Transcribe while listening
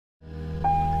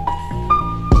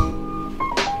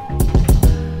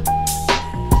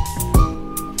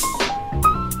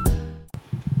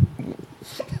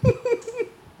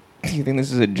You think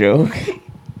this is a joke?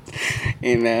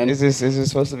 Hey, man. Is this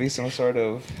supposed to be some sort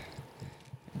of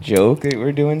joke that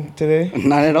we're doing today?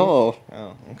 Not at all.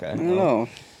 Oh, okay. Not at all.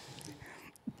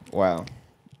 Wow.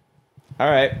 All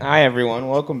right. Hi, everyone.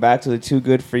 Welcome back to the Too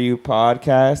Good For You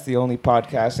podcast, the only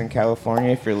podcast in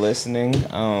California if you're listening.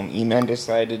 E-Man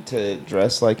decided to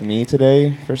dress like me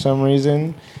today for some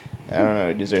reason. I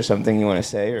don't know. Is there something you want to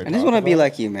say? Or I just want to be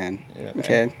like you, man. Yeah,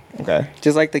 Okay. Okay.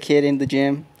 Just like the kid in the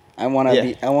gym. I want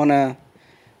to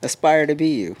aspire to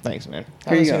be you. Thanks, man. I Here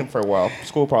haven't you seen go. him for a while.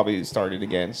 School probably started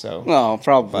again, so. Well,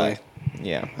 probably. But,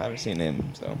 yeah, I haven't seen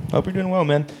him, so. Hope you're doing well,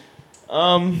 man.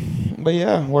 But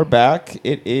yeah, we're back.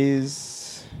 It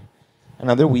is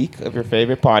another week of your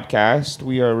favorite podcast.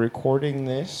 We are recording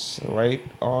this right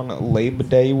on Labor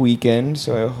Day weekend,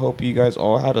 so I hope you guys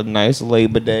all had a nice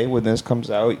Labor Day. When this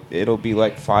comes out, it'll be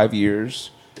like 5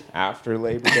 years after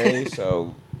Labor Day,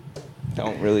 so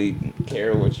don't really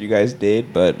care what you guys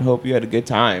did, but hope you had a good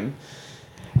time.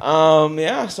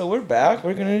 Yeah, so we're back.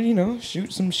 We're gonna,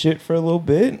 shoot some shit for a little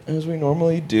bit, as we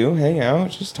normally do. Hang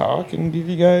out, just talk, and give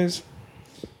you guys,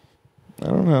 I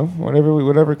don't know,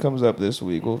 whatever comes up this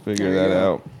week, we'll figure There you that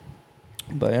go. out.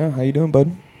 But yeah, how you doing,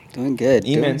 bud? Doing good.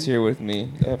 E-Man's here with me.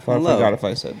 I Hello. forgot if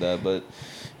I said that, but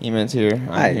E-Man's here. I'm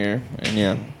Hi. here, and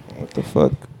yeah, what the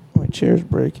fuck? My chair's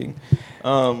breaking.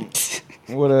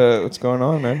 What's going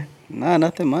on, man? Nah,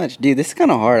 nothing much. Dude, this is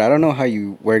kind of hard. I don't know how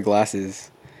you wear glasses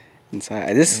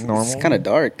inside. This is Normal? kind of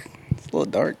dark. It's a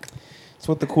little dark. It's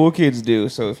what the cool kids do.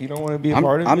 So if you don't want to be a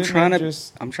part of I'm it, trying man, to-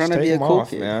 just I'm trying to take be a them cool off,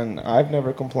 kid. man. I've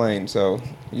never complained, so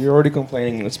you're already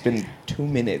complaining. And it's been 2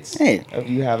 minutes Hey. of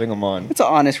you having them on. It's an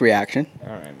honest reaction. All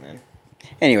right, man.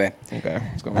 Anyway, Okay,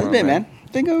 what's going how's on, it been, man?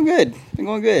 Been going good. Been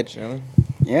going good. Chilling.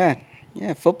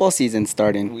 Yeah, football season's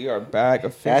starting. We are back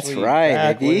officially. That's right,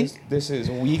 back. baby. This is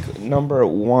week number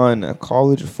 1.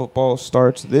 College football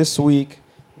starts this week.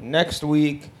 Next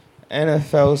week,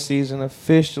 NFL season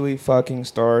officially fucking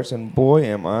starts, and boy,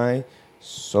 am I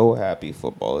so happy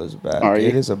football is back. Are you?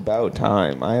 It is about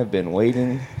time. I have been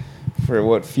waiting for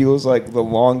what feels like the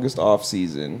longest off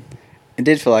season. It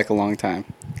did feel like a long time.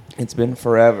 It's been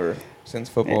forever since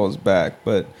football is back,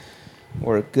 but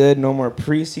we're good. No more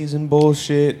preseason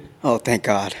bullshit. Oh, thank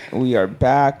God. We are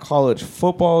back. College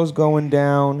football is going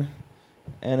down.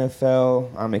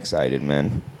 NFL. I'm excited,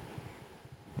 man.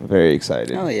 I'm very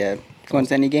excited. Oh, yeah. Going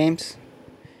to any games?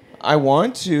 I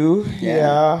want to. Yeah.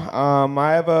 Yeah.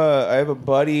 I have a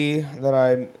buddy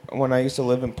that when I used to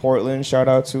live in Portland. Shout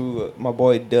out to my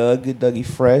boy Doug, Dougie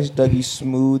Fresh, Dougie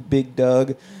Smooth, Big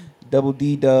Doug, Double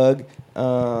D Doug.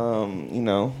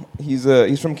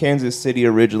 He's from Kansas City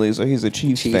originally, so he's a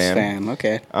Chiefs fan.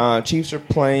 Okay. Chiefs are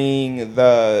playing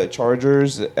the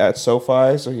Chargers at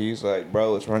SoFi, so he's like,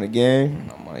 "Bro, let's run a game."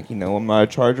 And I'm like, I'm not a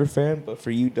Charger fan, but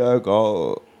for you, Doug,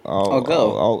 I'll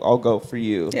go. I'll go for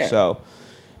you. Yeah. So,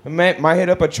 I might hit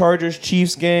up a Chargers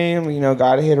Chiefs game.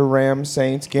 Gotta hit a Rams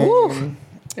Saints game. Woo.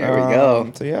 There we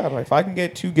go. So yeah, if I can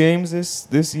get 2 games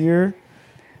this year,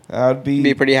 that'd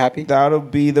Be pretty happy. That'll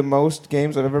be the most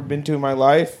games I've ever been to in my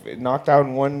life. It knocked out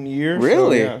in 1 year. so,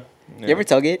 Really? yeah. You ever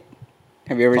tailgate?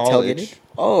 Have you ever College. tailgated?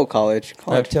 Oh, college.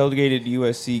 I've tailgated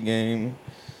USC game,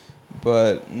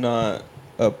 but not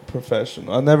a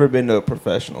professional. I've never been to a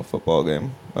professional football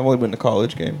game. I've only been to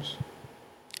college games.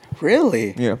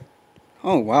 Really? Yeah.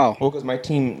 Oh, wow. Well, because my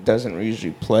team doesn't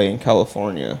usually play in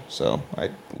California, so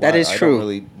That is I true. don't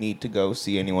really need to go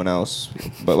see anyone else.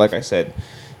 But like I said,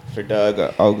 for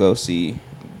Doug, I'll go see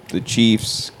the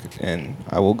Chiefs, and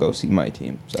I will go see my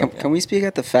team. So, Can we speak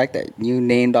at the fact that you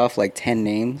named off like 10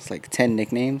 names, like 10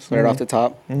 nicknames right off the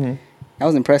top? Mm-hmm. That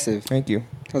was impressive. Thank you.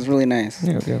 That was really nice.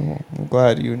 Yeah, okay. Well, I'm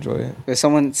glad you enjoy it. If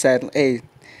someone said, hey,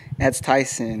 that's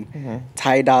Tyson, Mm-hmm.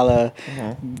 Ty Dolla,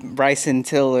 Mm-hmm. Bryson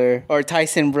Tiller, or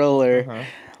Tyson Briller. Uh-huh.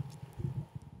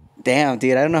 Damn,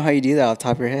 dude, I don't know how you do that off the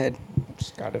top of your head.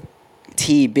 Just gotta.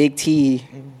 Big T.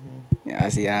 Mm-hmm. Yeah,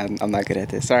 see, I'm not good at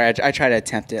this. Sorry, I try to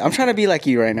attempt it. I'm trying to be like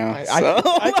you right now. I so.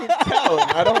 can tell.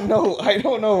 I don't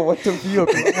know what to feel.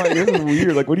 'Cause I'm like, this is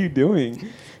weird. Like, what are you doing?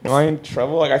 Am I in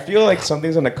trouble? Like, I feel like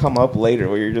something's gonna come up later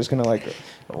where you're just gonna like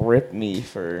rip me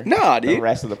for Nah, the dude.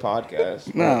 rest of the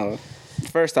podcast. No.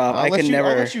 First off, I'll I can I'll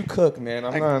never let you cook, man.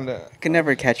 I can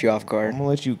never catch you off I'm guard. gonna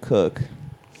let you cook.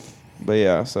 But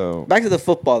yeah, so Back to the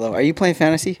football though. Are you playing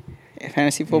fantasy?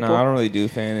 Fantasy football? no, I don't really do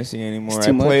fantasy anymore. It's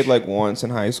I too played much. like once in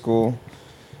high school.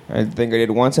 I think I did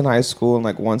once in high school and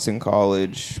like once in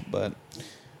college, but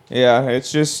yeah,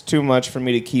 it's just too much for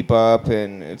me to keep up,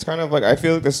 and it's kind of like I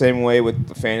feel like the same way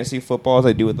with fantasy football as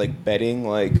I do with like betting.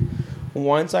 Like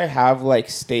once I have like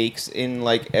stakes in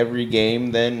like every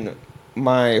game, then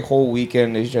my whole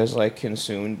weekend is just like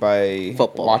consumed by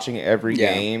Football. watching every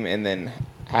Yeah. game and then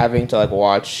having to like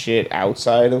watch shit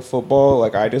outside of football.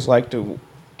 Like I just like to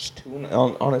just tune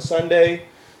on a Sunday,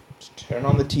 just turn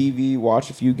on the TV, watch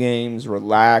a few games,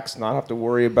 relax, not have to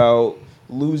worry about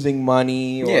losing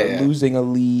money or losing a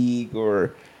league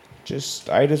or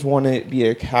I just want to be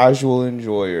a casual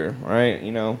enjoyer, right?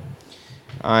 You know,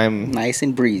 I'm nice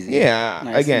and breezy. Yeah,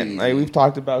 Nice again, like we've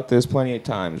talked about this plenty of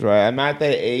times, right? I'm at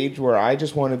that age where I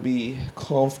just want to be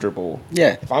comfortable.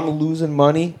 Yeah. If I'm losing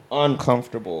money,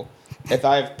 uncomfortable. If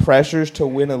I have pressures to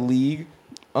win a league,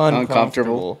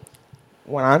 uncomfortable.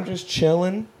 When I'm just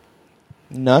chilling,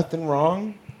 nothing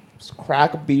wrong. Just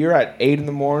crack a beer at 8 in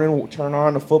the morning, turn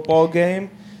on a football game.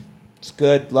 It's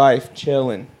good life,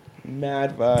 chilling.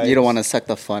 Mad vibes. You don't want to suck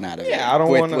the fun out of it. Yeah, I don't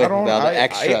want to. The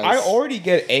extras. I already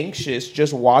get anxious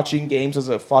just watching games as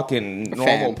a fucking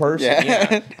normal person.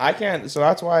 Yeah. I can't. So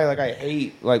that's why, like, I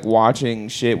hate like watching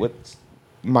shit with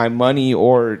my money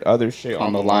or other shit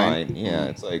on the line. Yeah,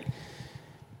 it's like,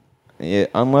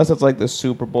 unless it's like the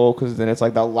Super Bowl, because then it's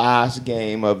like the last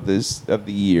game of the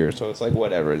year. So it's like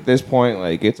whatever. At this point,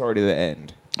 like it's already the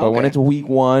end. But when it's week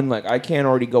 1, like I can't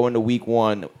already go into week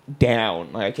 1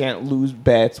 down. Like I can't lose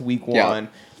bets week 1.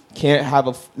 Can't have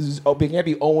can't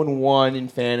be 0-1 in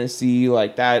fantasy.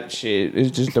 Like that shit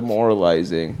is just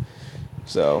demoralizing.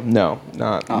 So no,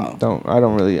 I don't.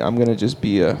 I'm gonna just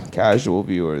be a casual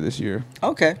viewer this year.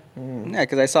 Okay. Yeah,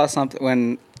 because I saw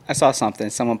something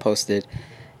someone posted,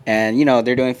 and you know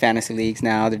they're doing fantasy leagues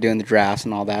now. They're doing the drafts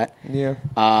and all that. Yeah.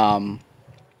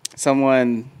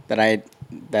 Someone that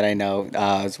I know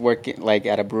was working like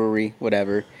at a brewery,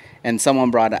 whatever, and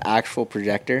someone brought an actual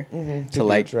projector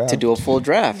to do a full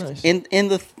draft in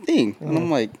the thing, and I'm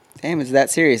like, damn, is that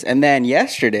serious? And then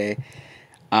yesterday,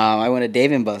 I went to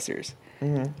Dave & Buster's,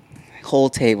 whole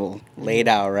table laid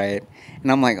out right,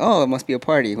 and I'm like, oh, it must be a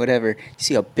party, whatever. You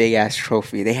see a big ass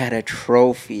trophy. They had a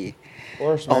trophy, of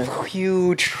course, man. a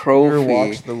huge trophy. You ever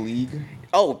watched The League?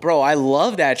 Oh, bro, I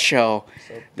love that show.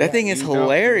 That thing is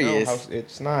hilarious.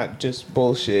 It's not just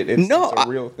bullshit. It's a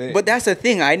real thing. But that's the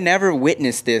thing. I never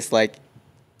witnessed this, like,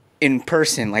 in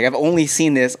person. Like, I've only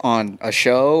seen this on a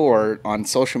show or on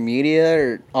social media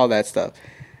or all that stuff.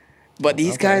 But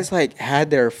these guys, like, had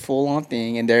their full-on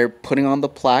thing, and they're putting on the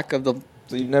plaque of the...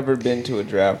 So you've never been to a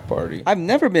draft party? I've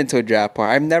never been to a draft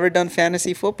party. I've never done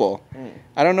fantasy football.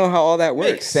 I don't know how all that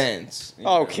works. Makes sense.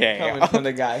 Okay. Coming from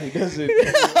the guy who doesn't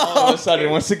all of a sudden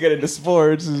wants to get into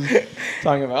sports is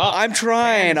talking about. I'm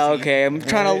trying. Fantasy. Okay, I'm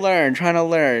trying to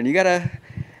learn. You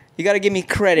gotta give me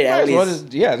credit at least.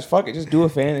 Just fuck it. Just do a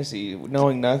fantasy,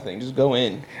 knowing nothing. Just go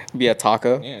in. Be a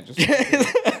taco. Yeah, just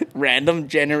random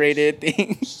generated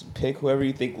things. Just pick whoever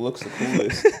you think looks the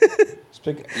coolest. Just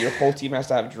pick. Your whole team has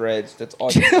to have dreads. That's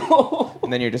all.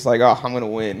 And then you're just like, oh, I'm gonna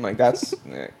win. Like that's.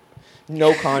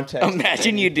 No context.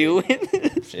 Imagine you do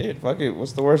it. Shit, fuck it.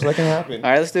 What's the worst that can happen?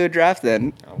 All right, let's do a draft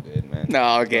then. I'm good, man.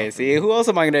 No, okay. See, who else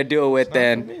am I gonna do it with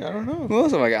then? I don't know. Who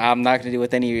else am I? I'm not gonna do it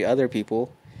with any other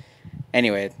people.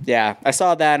 Anyway, yeah, I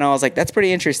saw that and I was like, that's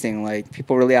pretty interesting. Like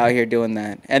people really out here doing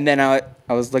that. And then I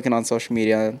was looking on social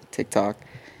media, TikTok,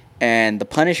 and the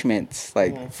punishments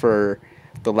like for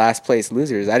the last place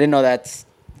losers. I didn't know that's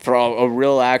for a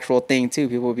real actual thing too.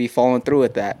 People would be following through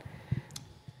with that.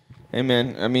 Hey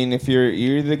man, I mean, if you're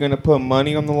either gonna put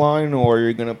money on the line or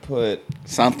you're gonna put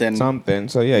something.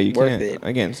 So yeah, you can't. It.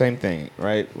 Again, same thing,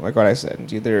 right? Like what I said,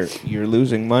 it's either you're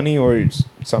losing money or it's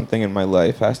something in my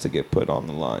life has to get put on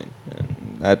the line,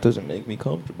 and that doesn't make me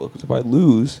comfortable. Because if I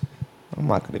lose, I'm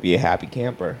not gonna be a happy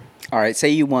camper. All right, say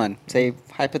you won. Say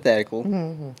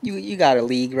hypothetical. You got a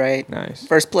league, right? Nice.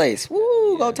 First place.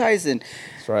 Woo! Go Tyson.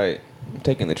 That's right. I'm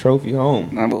taking the trophy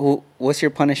home. What's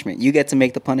your punishment? You get to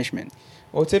make the punishment.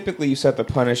 Well, typically you set the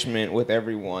punishment with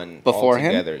everyone before all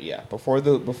together. Yeah,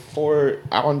 before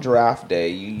on draft day,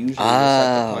 you usually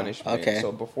set the punishment. Okay.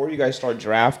 So before you guys start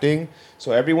drafting,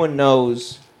 so everyone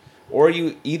knows, or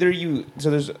so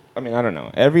there's. I mean, I don't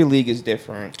know. Every league is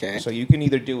different. Okay. So you can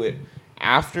either do it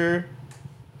after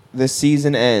the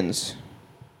season ends.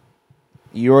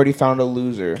 You already found a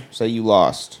loser, so you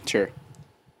lost. Sure.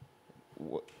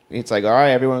 It's like, all right,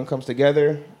 everyone comes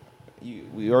together.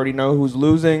 We already know who's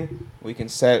losing. We can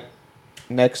set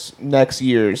next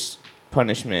year's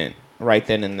punishment right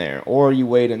then and there. Or you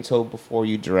wait until before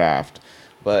you draft.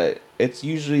 But it's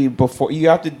usually before. You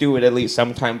have to do it at least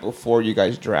sometime before you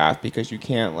guys draft, because you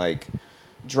can't like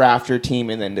draft your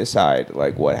team and then decide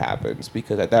like what happens.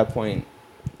 Because at that point,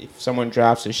 if someone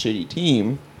drafts a shitty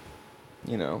team,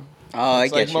 you know. Oh,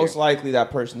 it's like most likely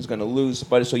that person's going to lose,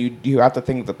 but so you have to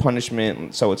think of the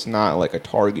punishment so it's not like a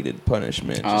targeted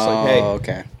punishment. Just like, hey,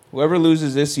 okay. Whoever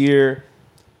loses this year,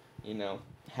 you know,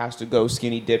 has to go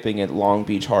skinny dipping at Long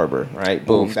Beach Harbor, right?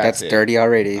 Boom, Oof, that's dirty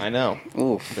already. I know.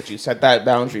 Oof. But you set that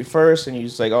boundary first, and you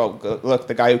just like, oh, look,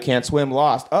 the guy who can't swim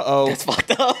lost. Uh-oh. That's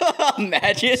fucked up.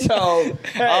 Imagine. So,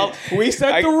 hey, we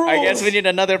set the rules. I guess we need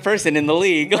another person in the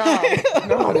league.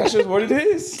 No, that's just what it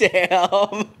is. Damn.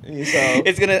 So,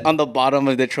 it's gonna on the bottom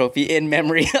of the trophy in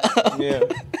memory of. Yeah.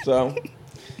 So,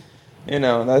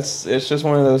 it's just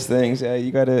one of those things. Yeah,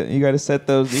 you gotta set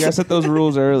those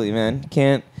rules early, man.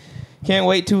 Can't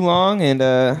wait too long, and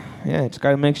just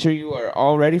gotta make sure you are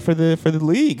all ready for the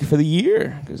league for the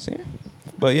year.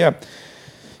 But yeah,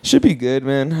 should be good,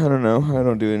 man. I don't know. I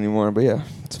don't do it anymore, but yeah,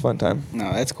 it's a fun time.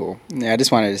 No, that's cool. Yeah, I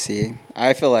just wanted to see.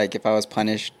 I feel like if I was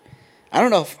punished, I don't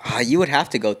know if you would have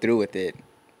to go through with it.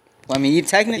 Well, I mean, you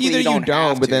technically either you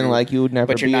don't, but then like you would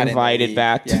never be invited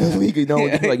back to the league. You'd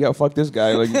be like, yo, fuck this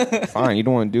guy. Like, fine, you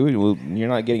don't want to do it. Well, you're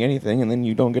not getting anything, and then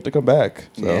you don't get to come back.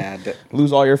 So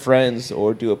lose all your friends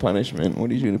or do a punishment.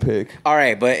 What are you going to pick? All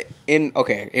right, but in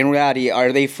reality,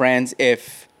 are they friends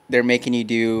if they're making you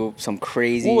do some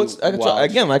crazy? Well,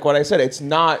 again, like what I said, it's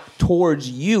not towards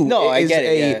you. No, I get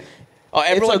it. Yeah. Oh,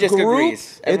 everyone just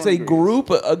agrees. It's a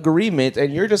group agreement,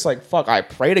 and you're just like, fuck, I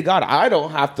pray to God I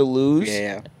don't have to lose.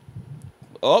 Yeah.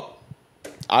 Oh,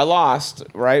 I lost,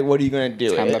 right? What are you going to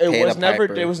do?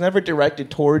 It was never directed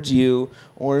towards you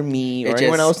or me or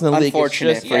anyone else in the league.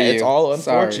 It's all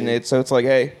unfortunate. Sorry. So it's like,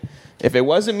 hey, if it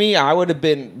wasn't me, I would have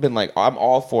been like, I'm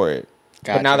all for it.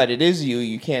 Gotcha. But now that it is you,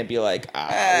 you can't be like, well,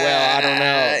 I don't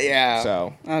know. Yeah.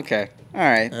 So okay, all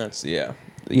right.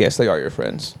 Yes, they are your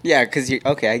friends. Yeah, because you.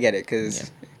 Okay, I get it.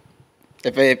 Because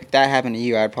if that happened to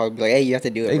you, I'd probably be like, hey, you have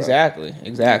to do it. Exactly.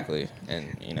 Yeah.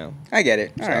 And I get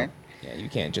it. All right. Yeah, you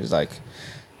can't just like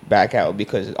back out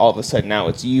because all of a sudden now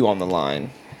it's you on the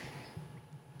line.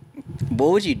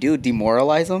 What would you do?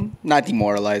 Demoralize them? Not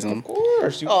demoralize them. Of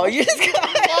course. You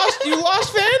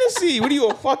lost fantasy. What are you,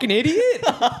 a fucking idiot?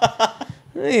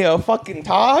 Hey, a fucking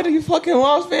Todd? You fucking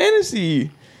lost fantasy.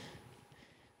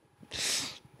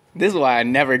 This is why I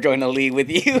never joined a league with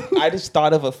you. I just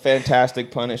thought of a fantastic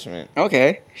punishment.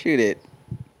 Okay, shoot it.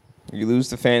 You lose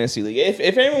the fantasy league. If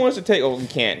anyone wants to take... Oh, we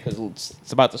can't because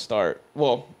it's about to start.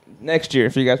 Well, next year,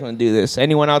 if you guys want to do this.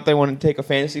 Anyone out there want to take a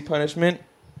fantasy punishment?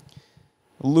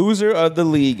 Loser of the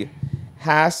league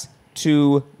has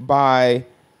to buy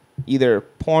either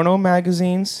porno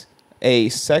magazines, a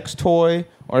sex toy,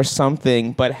 or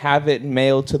something, but have it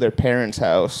mailed to their parents'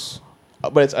 house.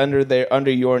 But it's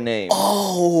under your name.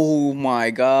 Oh,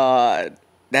 my God.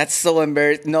 That's so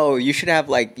embarrassing. No, you should let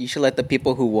the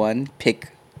people who won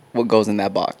pick what goes in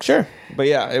that box. Sure. But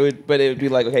yeah, it would be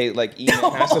like, okay, like Ian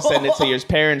has to send it to your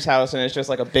parents' house, and it's just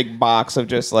like a big box of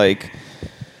just like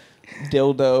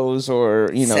dildos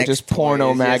or sex just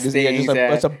porno magazines.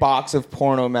 It's a box of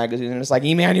porno magazines, and it's like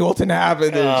Emmanuel Tenab,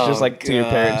 and it's just like to your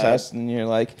parents' house, and you're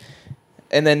like.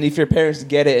 And then if your parents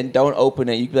get it and don't open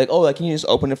it, you can be like, oh, like, can you just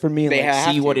open it for me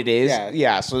and see what it is?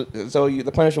 Yeah. So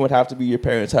the punishment would have to be your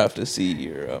parents have to see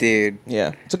your dude.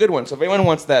 Yeah, it's a good one. So if anyone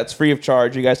wants that, it's free of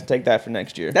charge. You guys can take that for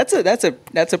next year. That's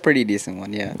a pretty decent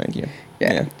one. Yeah. Thank you.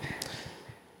 Yeah.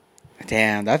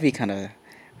 Damn, that'd be kind of.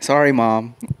 Sorry,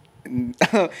 Mom. I'm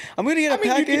gonna get a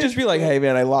package. You could just be like, hey,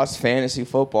 man, I lost fantasy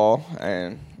football,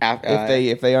 and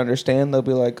if they understand, they'll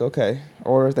be like, okay.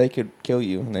 Or they could kill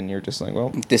you, and then you're just like, well,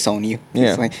 disown you.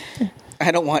 Yeah. Like,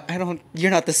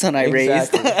 you're not the son I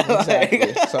raised.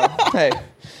 Exactly. So, hey,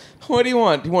 what do you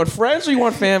want? Do you want friends or you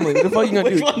want family? What the fuck are you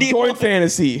gonna do? Join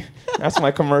fantasy. That's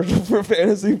my commercial for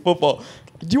fantasy football.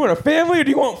 Do you want a family or do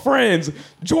you want friends?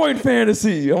 Join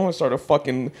fantasy. I want to start a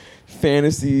fucking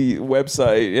fantasy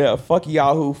website. Yeah, fuck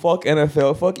Yahoo, fuck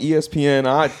NFL, fuck ESPN.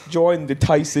 I join the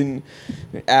Tyson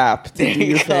app to do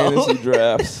your fantasy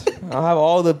drafts. I'll have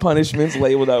all the punishments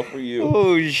labeled out for you.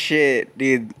 Oh shit,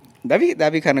 dude.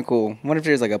 That'd be kind of cool. What if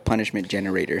there's like a punishment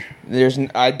generator?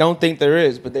 I don't think there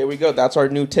is, but there we go. That's our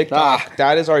new TikTok.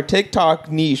 That is our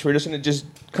TikTok niche. We're just gonna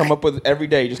come up with every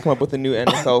day. Just come up with a new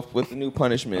NFL with a new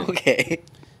punishment. Okay.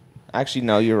 Actually,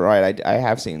 no, you're right. I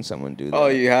have seen someone do that. Oh,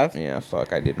 you have? Yeah,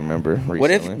 fuck. I did remember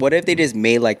recently. What if they just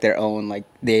made like their own, like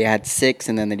they had 6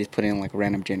 and then they just put in like a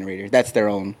random generator? That's their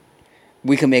own.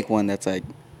 We can make one that's like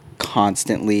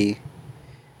constantly.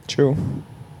 True.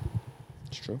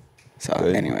 It's true. So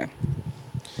anyway.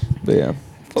 But yeah.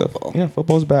 Football.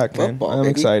 Football's back, man. I'm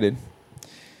excited.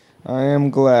 I am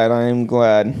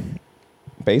glad.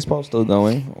 Baseball's still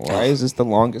going. Why is this the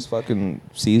longest fucking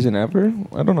season ever?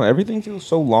 I don't know. Everything feels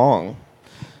so long.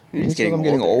 I'm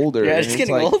getting older. Yeah, just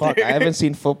getting older. Fuck, I haven't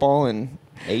seen football in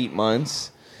 8 months,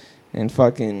 and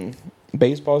fucking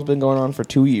baseball's been going on for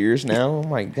 2 years now. I'm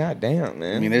like, god damn,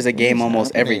 man. I mean, there's a game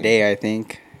almost every day, I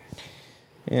think.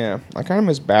 Yeah, I kind of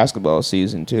miss basketball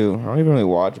season too. I don't even really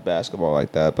watch basketball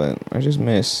like that, but I just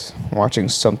miss watching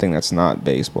something that's not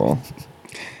baseball.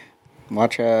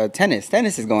 Watch tennis.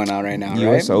 Tennis is going on right now,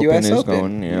 US right? Open is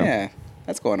going, Yeah,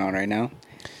 that's going on right now.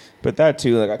 But that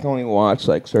too, like I can only watch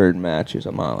like certain matches.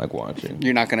 I'm not like watching.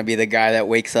 You're not gonna be the guy that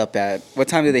wakes up at what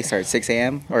time do they start? 6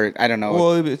 a.m. or I don't know.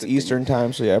 Well, it's Eastern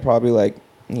time, so yeah, probably like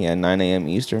 9 a.m.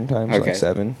 Eastern time, so like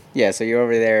 7. Yeah, so you're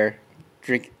over there.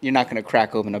 You're not gonna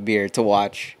crack open a beer to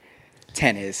watch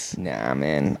tennis. Nah,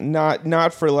 man,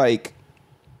 not for like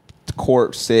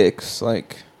court 6.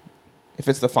 Like if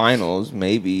it's the finals,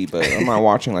 maybe, but I'm not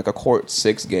watching like a court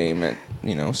 6 game at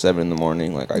 7 in the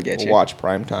morning. Like I will watch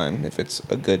prime time if it's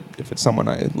someone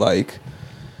I like.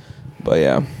 But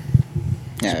yeah,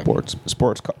 sports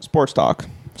talk,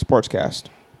 sportscast,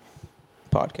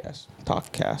 podcast,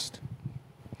 talkcast,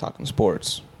 talking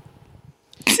sports.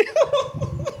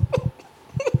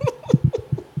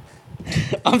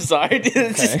 I'm sorry,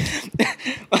 dude.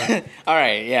 Okay. All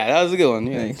right, yeah, that was a good one.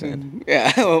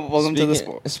 Yeah, welcome to the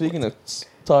sport. Speaking of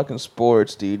talking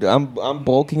sports, dude, I'm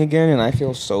bulking again, and I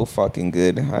feel so fucking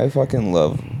good. I fucking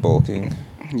love bulking.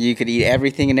 You could eat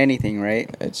everything and anything,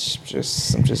 right? I'm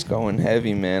just going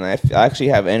heavy, man. I actually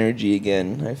have energy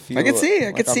again. I can see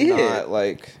it. I'm not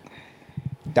like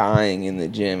dying in the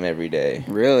gym every day.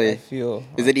 Really? I feel.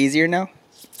 Is it easier now?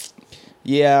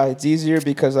 Yeah, it's easier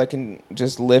because I can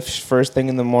just lift first thing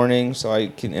in the morning, so I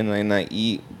can and then I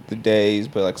eat the days.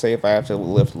 But like, say if I have to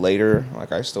lift later,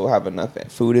 like I still have enough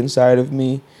food inside of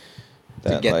me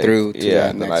to get through to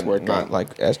that next workout. I'm not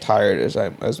like as tired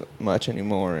as much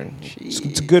anymore, and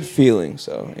it's a good feeling.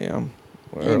 So yeah,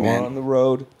 we're on the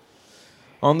road.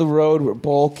 On the road, we're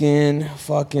bulking,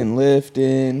 fucking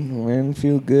lifting. Man,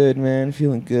 feel good, man.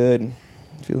 Feeling good,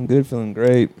 feeling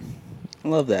great. I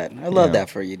love that. I love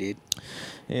that for you, dude.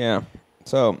 Yeah.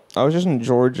 So I was just in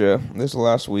Georgia this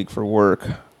last week for work,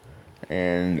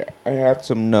 and I had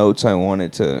some notes I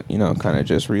wanted to, kind of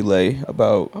just relay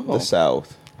about the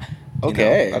South.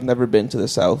 Okay. I've never been to the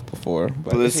South before.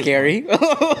 But was it scary?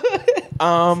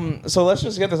 So let's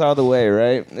just get this out of the way,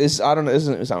 right? I don't know. This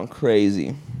doesn't sound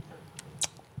crazy.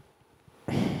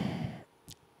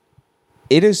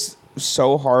 It is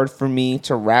so hard for me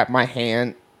to wrap my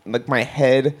head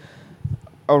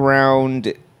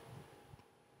around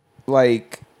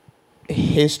like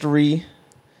history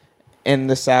in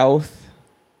the South.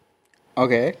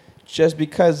 Okay. Just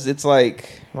because it's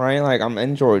like, right, like I'm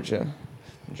in Georgia,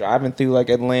 I'm driving through like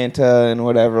Atlanta and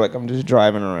whatever, like I'm just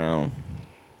driving around.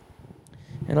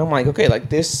 And I'm like, okay, like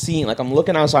this scene, like I'm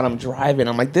looking outside, I'm driving,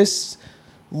 I'm like, this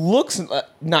looks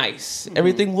nice. Mm-hmm.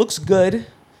 Everything looks good.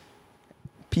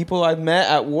 People I've met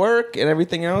at work and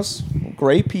everything else,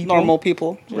 great people. Normal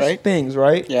people, right? Things,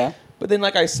 right? Yeah. But then,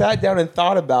 like, I sat down and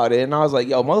thought about it, and I was like,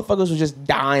 yo, motherfuckers was just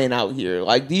dying out here.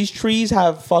 Like, these trees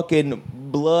have fucking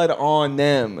blood on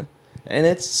them. And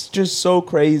it's just so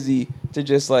crazy to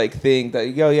just, like, think that,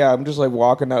 yo, yeah, I'm just, like,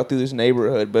 walking out through this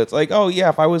neighborhood. But it's like, oh, yeah,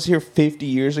 if I was here 50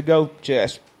 years ago,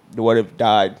 just would have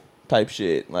died type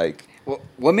shit. Like...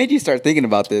 What made you start thinking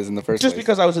about this in the first place? Just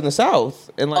because I was in the South.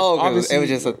 And like, obviously, it was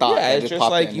just a thought. Yeah, it's just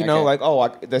like,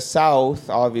 the South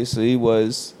obviously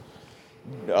was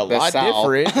a lot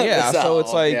different. Yeah, so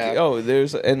it's like,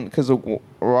 because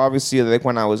obviously, like,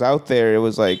 when I was out there, it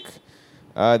was like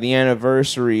the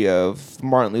anniversary of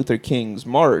Martin Luther King's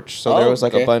march. So there was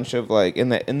like a bunch of like, in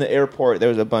the airport, there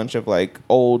was a bunch of like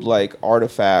old like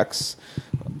artifacts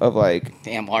of like...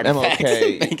 Damn artifacts.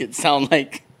 MLK. Make it sound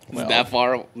like... that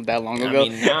long ago? I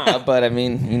mean, nah, but I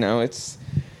mean, it's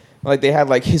like they had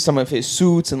like some of his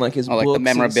suits and like his books, like the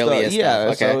memorabilia and stuff. Yeah,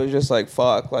 okay. So it was just like,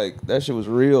 fuck, like that shit was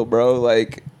real, bro.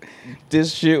 Like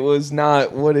this shit was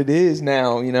not what it is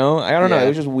now, I don't know. It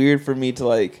was just weird for me to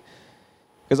like,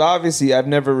 because obviously I've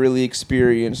never really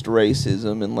experienced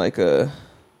racism in like a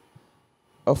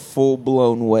full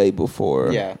blown way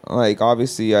before. Yeah, like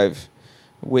obviously I've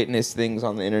witnessed things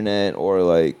on the internet or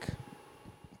like.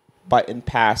 But in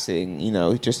passing,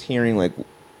 just hearing like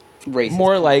racist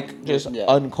more like just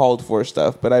uncalled for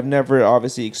stuff. But I've never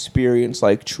obviously experienced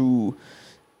like true,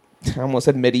 I almost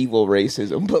said medieval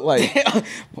racism, but like,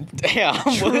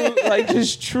 true, like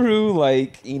just true,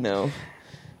 like,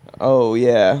 oh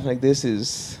yeah, like this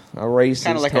is a racist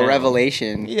kind of like a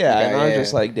revelation. Yeah, and I was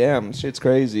just like, damn, shit's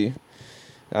crazy.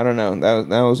 I don't know.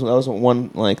 That was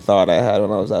one like thought I had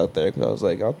when I was out there, because I was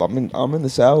like, I'm in the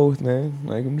South, man.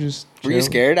 Like I'm just. Were you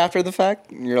scared after the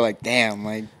fact? You're like, damn,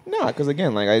 like. No, because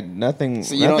again, like nothing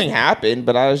happened,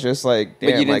 but I was just like, damn.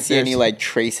 But you didn't like, see any like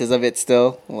traces of it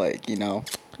still, like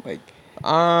like.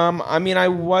 I mean, I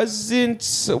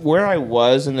wasn't where I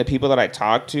was, and the people that I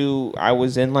talked to, I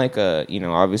was in like a,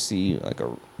 obviously like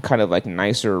a kind of like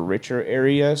nicer, richer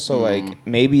area. So like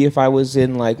maybe if I was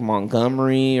in like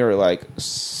Montgomery or like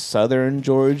southern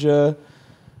Georgia,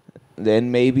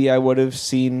 then maybe I would have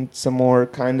seen some more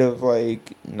kind of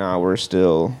like, nah, we're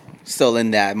still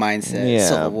in that mindset. Yeah,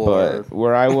 Civil War. but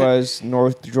where I was,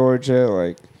 North Georgia,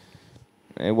 like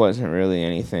it wasn't really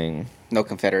anything. No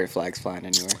Confederate flags flying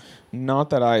anywhere. Not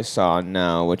that I saw,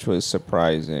 no, which was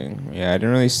surprising. Yeah, I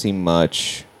didn't really see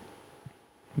much.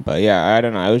 But yeah, I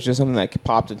don't know. It was just something that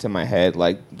popped into my head.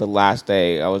 Like the last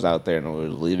day I was out there and I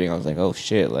was leaving, I was like, oh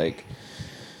shit, like.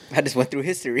 I just went through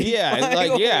history.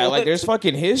 Yeah, like there's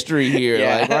fucking history here.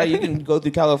 Yeah. Like, right, you can go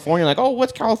through California, like, oh,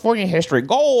 what's California history?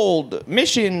 Gold,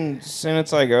 missions, and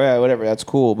it's like, oh yeah, whatever, that's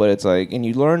cool. But it's like, and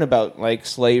you learn about like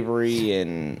slavery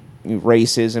and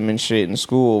racism and shit in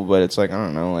school, but it's like, I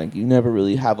don't know, like you never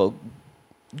really have a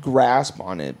grasp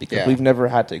on it because we've never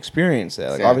had to experience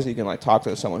that. Like, obviously, you can like talk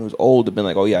to someone who's old and been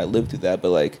like, oh yeah, I lived through that, but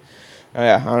like, oh,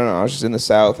 yeah, I don't know, I was just in the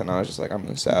South, and I was just like, I'm in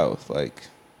the South, like,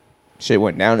 shit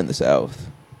went down in the South.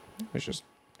 It's just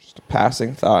a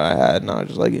passing thought I had, and I was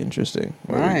just like, interesting.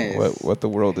 Nice. What the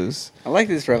world is. I like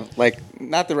this,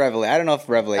 not the revelation. I don't know if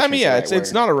revelation. I mean, yeah,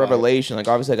 it's not a revelation. Like,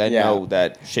 obviously, like, I know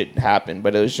that shit happened,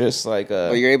 but it was just like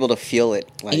well, you're able to feel it.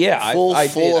 Like, yeah, full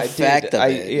effect of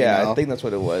it. Yeah, I think that's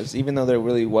what it was. Even though there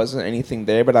really wasn't anything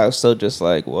there, but I was still just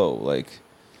like, whoa, like.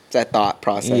 It's that thought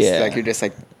process. Yeah. Like, you're just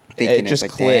like thinking. It just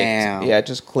like, clicked. Damn. Yeah, it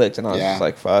just clicked, and I was just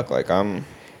like, fuck, like, I'm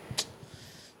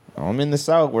in the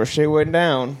South where shit went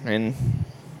down, and.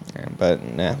 Yeah, but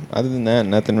yeah, other than that,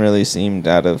 nothing really seemed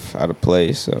out of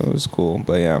place, so it was cool.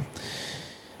 But yeah,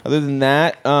 other than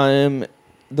that,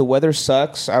 the weather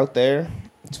sucks out there.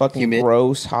 It's fucking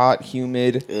gross, hot,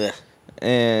 humid. Ugh.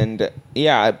 And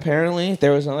yeah, apparently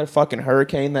there was another fucking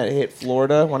hurricane that hit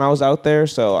Florida when I was out there,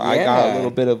 so I got a little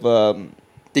bit of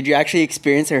Did you actually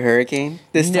experience a hurricane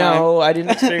this time? No, I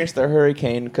didn't experience the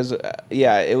hurricane because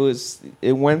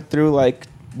it went through like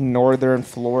northern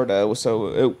Florida, so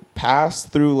it passed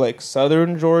through like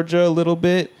southern Georgia a little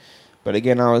bit, but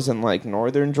again I was in like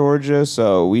northern Georgia,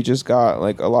 so we just got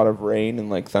like a lot of rain and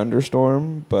like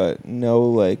thunderstorm, but no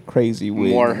like crazy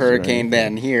winds. More hurricane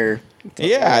than here.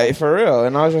 Yeah, for real.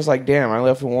 And I was just like, damn, I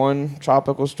left one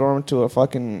tropical storm to a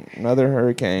fucking another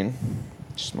hurricane.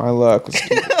 Just my luck.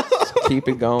 Let's keep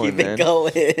it going, man.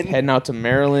 Heading out to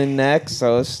Maryland next,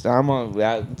 so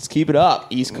let's keep it up,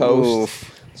 East Coast.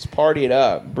 Oof. Let's party it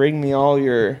up. Bring me all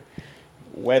your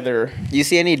weather. You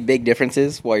see any big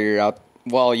differences while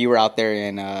you were out there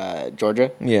in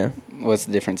Georgia? Yeah. What's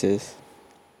the differences?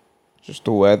 Just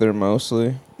the weather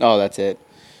mostly. Oh, that's it.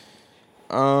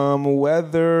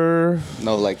 Weather.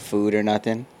 No, like food or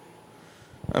nothing.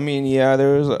 I mean, yeah,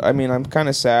 I'm kind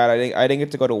of sad. I didn't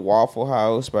get to go to Waffle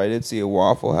House, but I did see a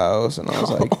Waffle House, and I was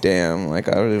like, damn,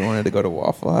 like I really wanted to go to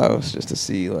Waffle House just to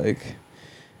see like.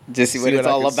 Just see what it's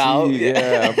all about.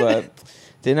 Yeah, but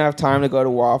didn't have time to go to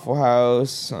Waffle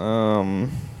House. Other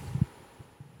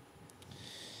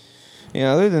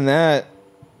than that,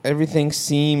 everything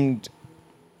seemed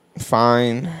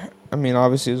fine. I mean,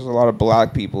 obviously, there's a lot of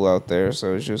black people out there,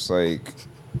 so it's just like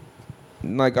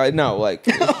I know, like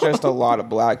it's just a lot of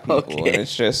black people, and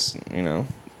it's just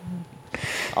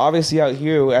obviously out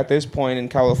here at this point in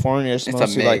California, it's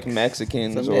mostly like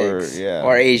Mexicans or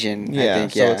Asian. Yeah, I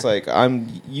think, so it's like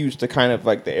I'm used to kind of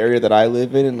like the area that I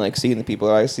live in and like seeing the people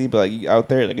that I see, but like out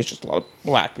there, like it's just a lot of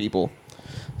black people.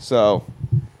 So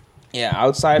yeah,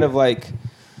 outside of like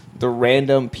the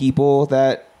random people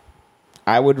that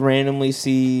I would randomly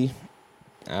see,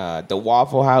 the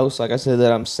Waffle House, like I said,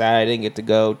 that I'm sad I didn't get to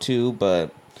go to,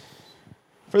 but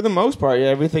for the most part, yeah,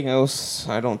 everything else,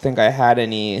 I don't think I had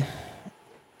any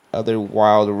other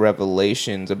wild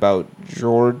revelations about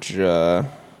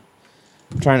Georgia.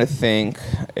 I'm trying to think.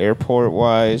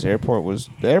 Airport-wise,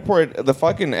 the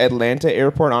fucking Atlanta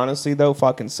airport, honestly, though,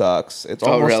 fucking sucks. It's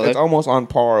almost on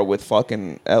par with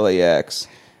fucking LAX.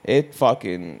 It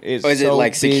fucking is. Is it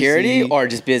like busy. Security or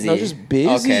just busy? No, just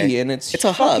busy, and it's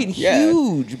a fucking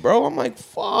huge, bro. I'm like,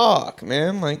 fuck,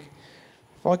 man, like.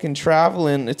 Fucking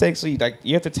traveling, it takes like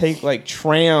you have to take like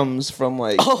trams from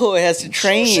like. Oh, it has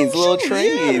trains, little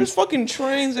trains. Yeah, there's fucking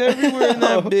trains everywhere in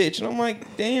that bitch, and I'm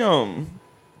like, damn.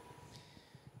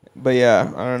 But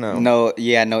yeah, I don't know. No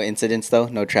incidents though.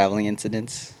 No traveling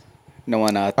incidents. No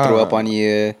one threw up on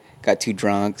you, got too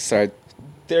drunk, started.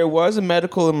 There was a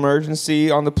medical emergency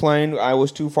on the plane. I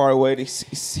was too far away to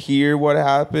hear what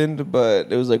happened, but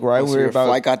it was like right when we were about.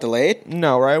 Flight got delayed?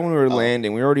 No, right when we were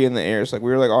landing. We were already in the air. So like we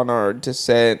were like on our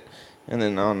descent, and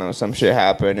then I don't know, some shit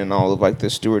happened, and all of like the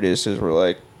stewardesses were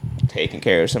like taking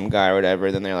care of some guy or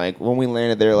whatever. Then they're like, when we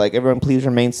landed, they're like, everyone please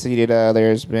remain seated.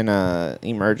 There's been a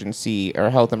emergency or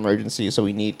health emergency, so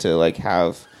we need to like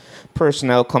have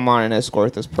personnel come on and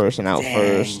escort this person out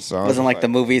first. So it wasn't like the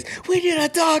movies. We need a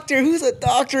doctor. Who's a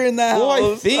doctor in the house?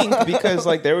 Well, I think because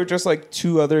like there were just like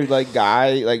two other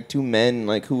like two men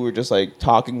like who were just like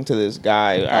talking to this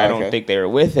guy. I don't think they were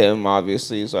with him,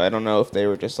 obviously. So I don't know if they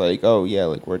were just like, oh yeah,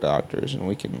 like we're doctors and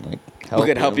we can like help. We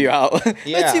could help you out.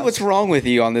 Yeah. Let's see what's wrong with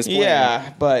you on this plane.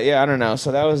 Yeah, but yeah, I don't know.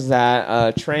 So that was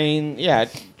that.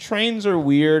 Trains are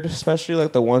weird, especially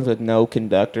like the ones with no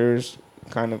conductors.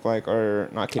 Kind of like our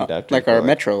not conductors, like our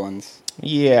metro ones.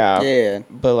 Yeah,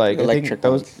 but like electric I think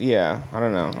those. ones. Yeah, I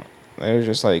don't know. It was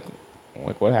just like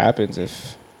what happens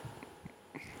if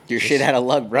your shit out of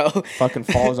luck, bro? Fucking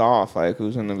falls off. Like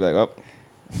who's gonna be like, oh,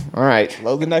 all right,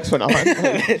 load the next one on.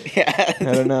 Yeah, I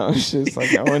don't know. It's just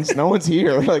like no one's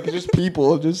here. Like it's just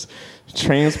people just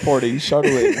transporting,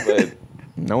 shuttling, but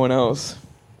no one else.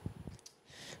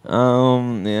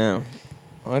 Yeah.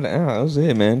 That was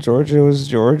it, man. Georgia was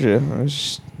Georgia. I was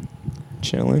just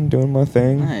chilling, doing my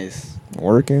thing. Nice.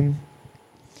 Working.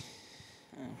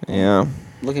 Yeah.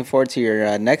 Looking forward to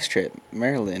your next trip,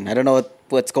 Maryland. I don't know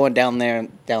what's going down there. I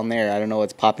don't know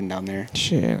what's popping down there.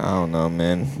 Shit, I don't know,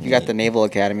 man. You got the Naval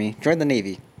Academy. Join the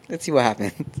Navy. Let's see what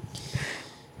happens.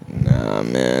 Nah,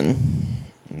 man.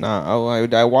 Nah. Oh,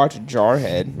 I watched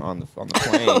Jarhead on the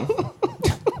plane.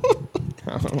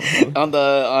 on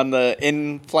the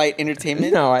in-flight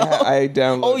entertainment? No, I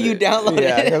downloaded. Oh, you downloaded it?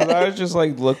 Yeah, because I was just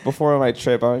like before my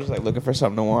trip. I was just like looking for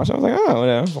something to watch. I was like, oh,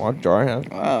 whatever, watch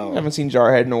Jarhead. Wow, I haven't seen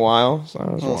Jarhead in a while, so I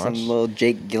was some little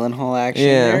Jake Gyllenhaal action.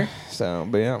 Yeah. There. So,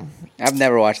 but yeah, I've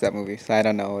never watched that movie, so I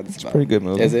don't know what it's about. A pretty good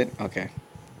movie. Is it? Okay.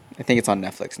 I think it's on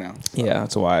Netflix now. So. Yeah,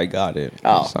 that's why I got it.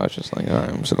 Oh. So I was just like, all right,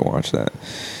 I'm just gonna watch that.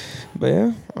 But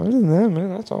yeah, other than that, man,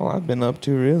 that's all I've been up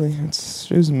to really. It's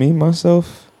just me,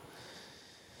 myself.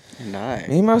 And I.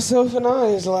 Me, myself, and I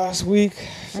is last week.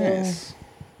 So. Nice.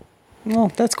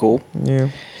 Well, that's cool. Yeah.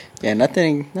 Yeah,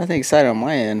 nothing exciting on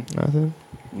my end. Nothing?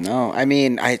 No, I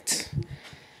mean,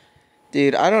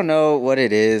 dude, I don't know what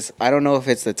it is. I don't know if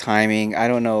it's the timing. I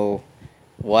don't know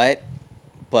what,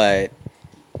 but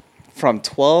from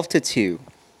 12 to 2,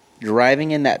 driving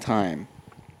in that time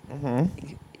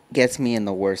gets me in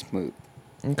the worst mood.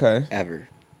 Okay. Ever.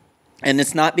 And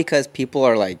it's not because people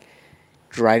are like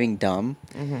driving dumb.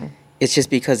 It's just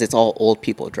because it's all old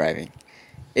people driving.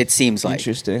 It seems like.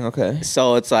 Interesting. Okay.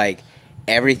 So it's like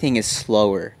everything is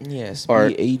slower. Yes. Or,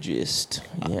 be ageist.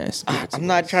 Yes. I'm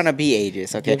not trying to be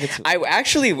ageist. Okay.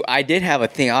 I did have a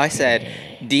thing. I said,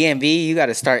 DMV, you got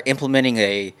to start implementing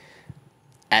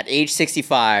at age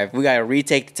 65, we got to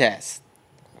retake the test,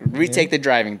 the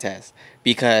driving test,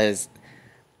 because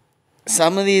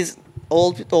some of these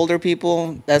older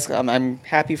people, I'm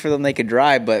happy for them they could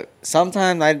drive, but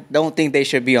sometimes I don't think they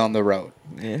should be on the road.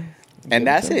 Yeah. And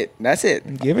that's it. That's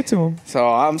it. Give it to them. So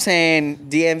I'm saying,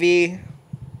 DMV,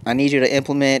 I need you to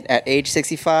implement at age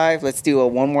 65. Let's do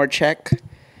one more check.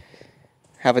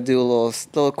 Have a do a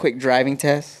little quick driving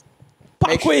test.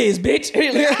 Pop quiz, bitch.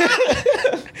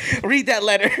 Read that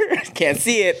letter. Can't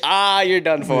see it. You're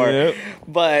done for. Yep.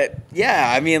 But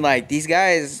yeah, I mean, like these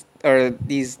guys or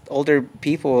these older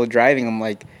people driving, I'm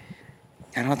like,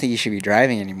 I don't think you should be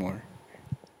driving anymore.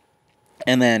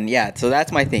 And then yeah, so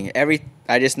that's my thing.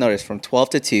 I just noticed from 12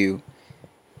 to 2,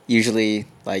 usually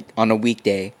like on a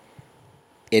weekday,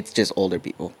 it's just older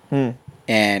people,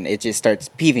 and it just starts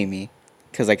peeving me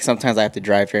because like sometimes I have to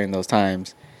drive during those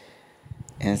times,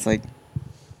 and it's like.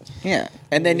 Yeah,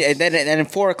 and then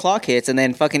 4 o'clock hits, and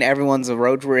then fucking everyone's a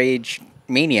road rage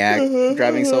maniac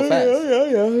driving so fast.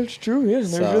 Yeah, that's true. Yeah,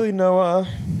 there's really no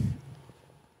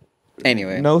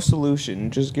anyway, no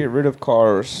solution. Just get rid of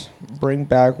cars. Bring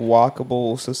back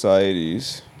walkable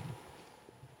societies.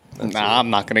 I'm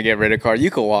not gonna get rid of cars.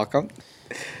 You can walk them.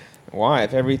 Why?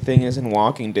 If everything is in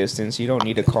walking distance, you don't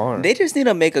need a car. They just need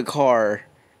to make a car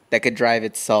that could drive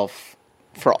itself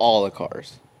for all the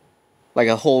cars, like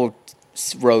a whole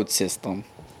road system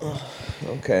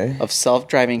of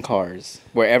self-driving cars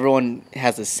where everyone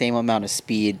has the same amount of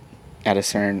speed at a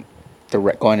certain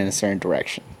going in a certain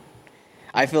direction.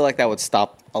 I feel like that would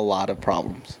stop a lot of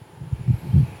problems.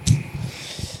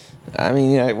 I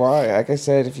mean, yeah, why? Like I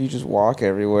said, if you just walk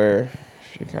everywhere,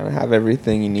 you kind of have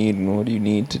everything you need, and what do you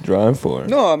need to drive for?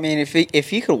 No, I mean,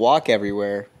 if you could walk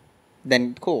everywhere,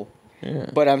 then cool. Yeah.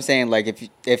 But I'm saying, like,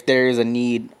 if there is a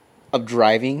need of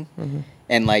driving,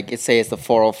 and like say it's the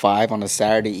 405 on a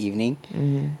Saturday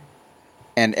evening,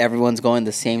 and everyone's going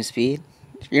the same speed,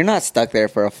 you're not stuck there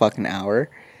for a fucking hour.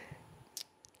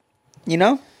 You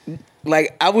know,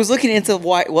 like I was looking into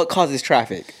what causes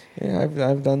traffic, Yeah,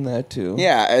 I've done that too.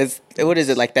 Yeah, what is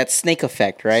it, like that snake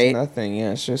effect, right? It's nothing.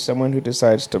 Yeah, it's just someone who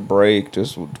decides to brake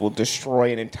just will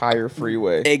destroy an entire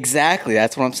freeway. Exactly,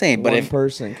 that's what I'm saying. But one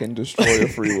person can destroy a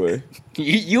freeway.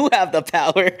 you have the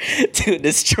power to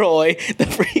destroy the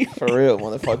freeway. For real,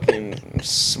 motherfucking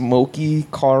Smokey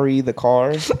Kari the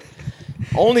car.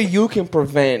 Only you can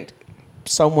prevent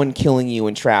someone killing you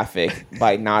in traffic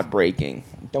by not braking.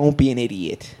 Don't be an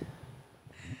idiot.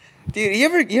 Dude,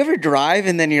 you ever drive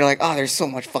and then you're like, oh, there's so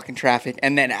much fucking traffic,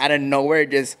 and then out of nowhere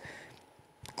it just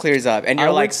clears up, and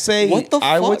you're what the fuck?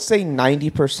 I would say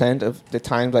 90% of the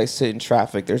times I sit in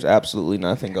traffic, there's absolutely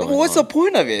nothing going on. What's the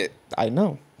point of it? I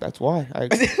know. That's why.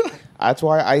 That's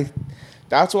why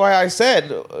I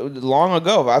said long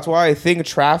ago. That's why I think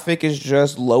traffic is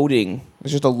just loading.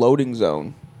 It's just a loading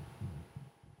zone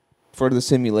for the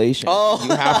simulation. Oh,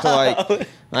 you have to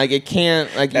like it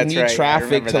can't like you need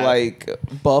traffic to like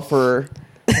buffer.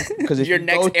 Because if your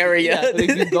next area,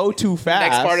 if you go too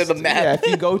fast, next part of the map. Yeah, if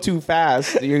you go too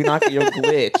fast, you'll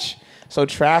glitch. So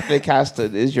traffic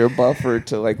is your buffer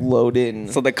to like load in.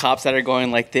 So the cops that are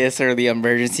going like this are the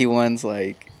emergency ones,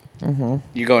 like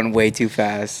you're going way too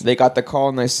fast. They got the call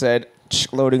and they said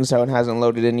loading zone hasn't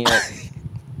loaded in yet.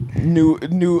 New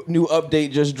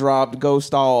update just dropped. Go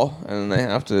stall, and they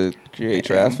have to create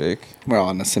traffic. We're all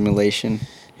in a simulation.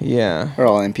 Yeah, we're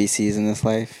all NPCs in this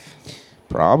life.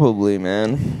 Probably,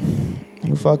 man.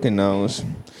 Who fucking knows?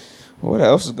 What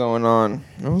else is going on?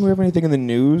 Do we have anything in the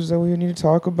news that we need to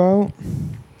talk about?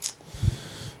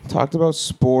 Talked about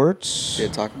sports. Yeah,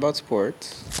 talk about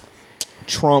sports.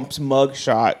 Trump's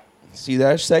mugshot. See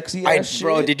that sexy ass shit?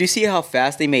 Bro, did you see how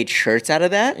fast they made shirts out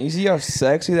of that? You see how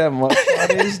sexy that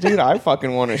mugshot is, dude? I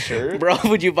fucking want a shirt. Bro,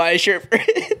 would you buy a shirt for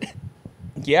it?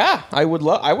 Yeah, I would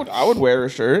wear a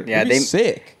shirt. Yeah, It'd be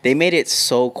sick. They made it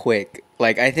so quick.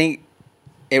 Like, I think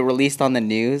it released on the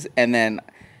news, and then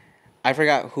I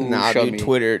forgot who showed me.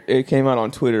 Twitter. It came out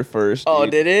on Twitter first. Oh,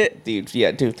 did it? Dude,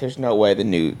 yeah, dude. There's no way the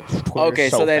news.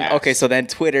 So then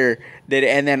Twitter did it,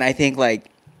 and then I think like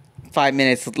 5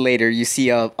 minutes later, you see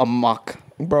a mock.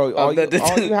 Bro, all you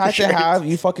have to have,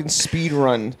 you fucking speed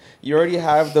run. You already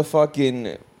have the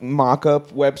fucking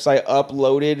mock-up website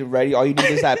uploaded, ready. All you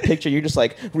need is that picture. You're just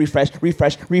like, refresh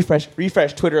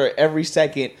Twitter every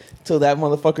second till that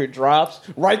motherfucker drops.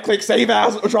 Right-click, save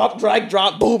as, drop, drag,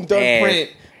 drop, boom, done, print.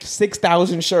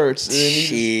 6,000 shirts. And then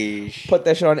you just put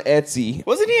that shit on Etsy.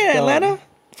 Wasn't he in Atlanta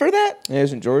for that? Yeah, he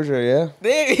was in Georgia, yeah.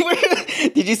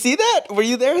 Did you see that? Were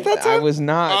you there at that time? I was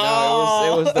not. Oh.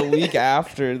 No, it was the week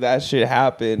after that shit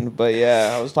happened. But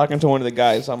yeah, I was talking to one of the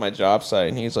guys on my job site,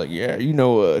 and he's like, yeah,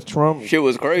 Trump. Shit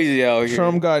was crazy out here.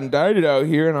 Trump got indicted out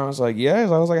here, and I was like,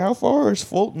 yes. I was like, how far is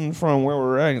Fulton from where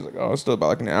we're at? He's like, oh, it's still about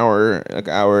like an hour and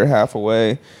a half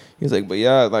away. He's like, but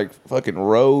yeah, like fucking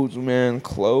roads, man,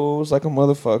 closed like a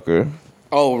motherfucker.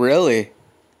 Oh, really?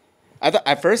 I thought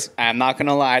at first, I'm not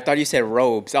gonna lie, I thought you said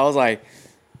robes. I was like,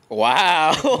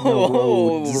 wow,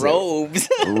 no, robes.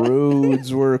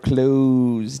 Roads were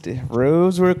closed.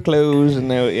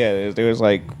 And there was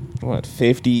like what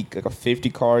 50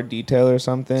 car detail or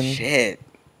something. Shit.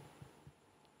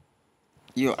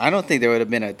 I don't think there would have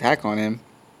been an attack on him.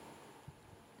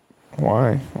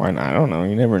 Why? Why not? I don't know.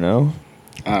 You never know.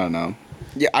 I don't know.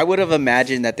 Yeah, I would have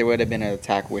imagined that there would have been an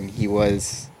attack when he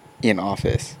was in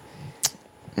office.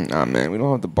 Nah, man, we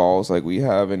don't have the balls like we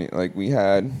had.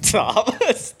 Stop.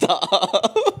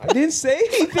 I didn't say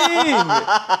anything.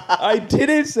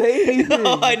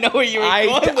 No, I know where you were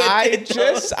going with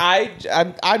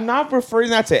it. I'm not referring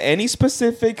that to any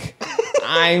specific.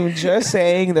 I'm just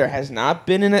saying there has not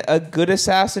been a good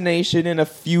assassination in a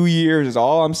few years is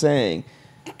all I'm saying.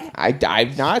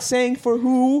 I'm not saying for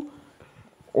who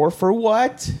or for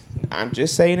what. I'm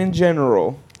just saying in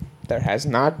general. There has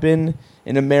not been...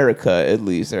 In America, at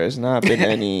least, there has not been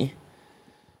any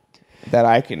that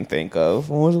I can think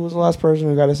of. When was the last person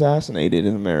who got assassinated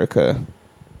in America?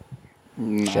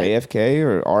 JFK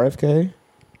or RFK?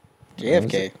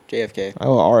 JFK.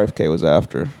 Oh, RFK was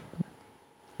after.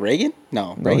 Reagan?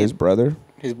 No, Reagan. His brother.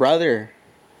 His brother.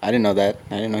 I didn't know that.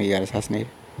 I didn't know he got assassinated.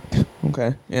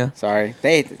 Okay, yeah. Sorry.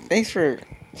 Hey, thanks for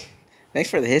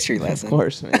the history lesson. Of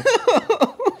course, man.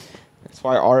 That's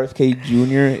why RFK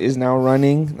Jr. is now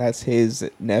running. That's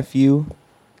his nephew,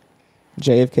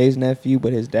 JFK's nephew,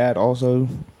 but his dad also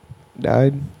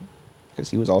died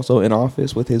because he was also in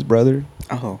office with his brother.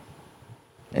 Oh.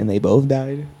 And they both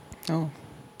died. Oh.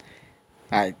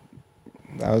 I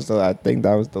think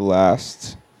that was the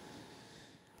last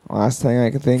thing I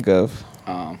could think of.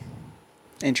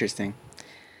 Interesting.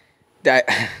 What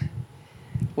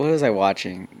was I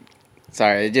watching?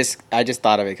 Sorry, I just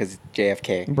thought of it because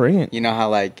JFK. Brilliant. You know how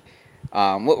like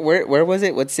Where was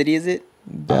it? What city is it?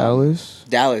 Dallas.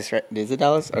 Dallas, right? Is it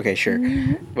Dallas? Okay, sure.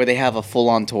 Where they have a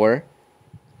full-on tour.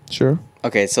 Sure.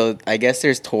 Okay, so I guess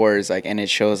there's tours, like, and it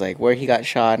shows, like, where he got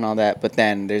shot and all that. But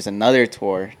then there's another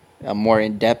tour, a more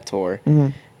in-depth tour. Mm-hmm.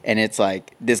 And it's,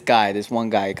 like, this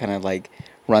one guy kind of, like,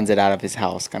 runs it out of his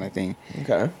house kind of thing.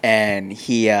 Okay. And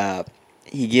he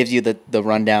gives you the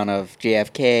rundown of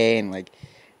JFK. And, like,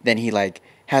 then he, like,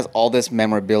 has all this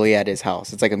memorabilia at his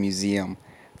house. It's like a museum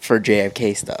for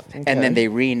JFK stuff. Okay. And then they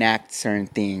reenact certain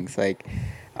things. Like,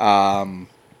 I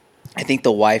think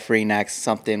the wife reenacts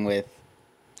something with...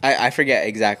 I forget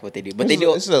exactly what they do, but this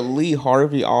is a Lee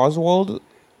Harvey Oswald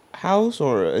house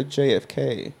or a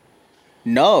JFK?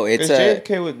 No, it's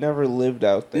JFK would never lived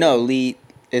out there. No, Lee.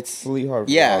 It's Lee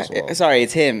Harvey. Yeah, Oswald. Sorry,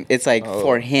 it's him. It's like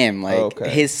for him, like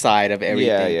his side of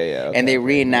everything. Yeah. Okay, and they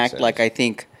reenact like I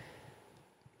think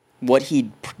what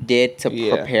he did to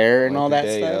prepare and all that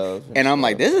stuff. And I'm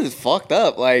like, this is fucked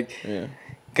up, like,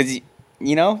 because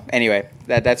you know. Anyway,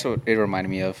 that's what it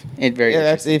reminded me of. It very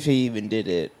that's if he even did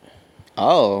it.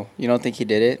 Oh, you don't think he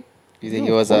did it? You think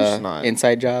it was a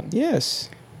inside job? Yes.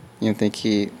 You don't think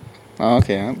he? Oh,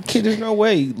 okay. There's no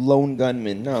way lone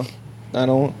gunman. No, I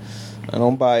don't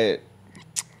buy it.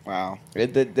 Wow.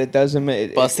 That doesn't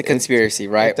make bust the conspiracy,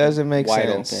 right? It doesn't make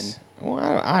wide sense. Open.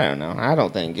 Well, I don't know. I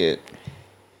don't think it.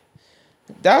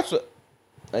 That's what.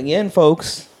 Again,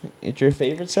 folks, it's your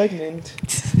favorite segment.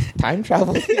 Time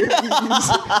travel theories.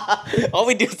 All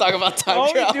we do is talk about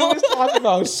time travel. All we do is talk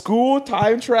about school,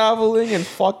 time traveling, and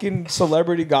fucking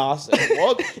celebrity gossip.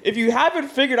 Well, if you haven't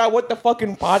figured out what the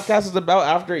fucking podcast is about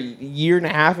after a year and a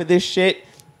half of this shit,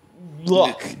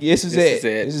 look, this is it.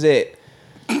 This is it.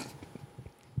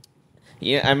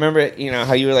 Yeah, I remember,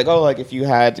 how you were like, oh, like if you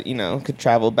had, could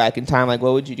travel back in time, like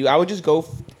what would you do? I would just go,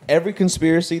 every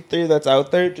conspiracy theory that's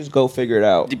out there, just go figure it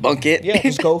out. Debunk it? Yeah,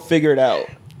 just go figure it out.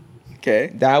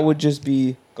 Okay. That would just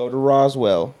be, go to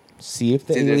Roswell, see if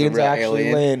the aliens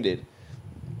actually landed.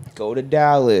 Go to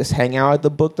Dallas, hang out at the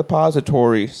book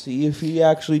depository, see if he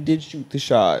actually did shoot the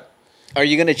shot. Are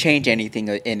you gonna change anything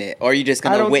in it, or are you just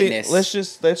gonna witness? Let's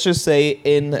just say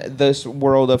in this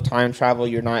world of time travel,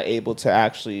 you're not able to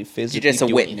actually physically you're just a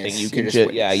do witness. anything.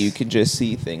 You can just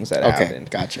see things that happened.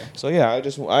 Gotcha. So yeah, I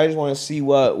just want to see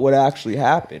what actually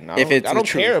happened. I don't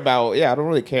care about. Yeah, I don't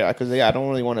really care because I don't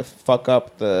really want to fuck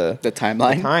up the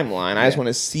timeline. I just want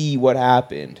to see what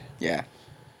happened. Yeah.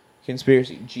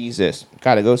 Conspiracy. Jesus,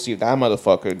 gotta go see if that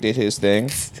motherfucker did his thing.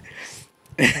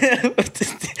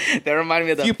 That reminded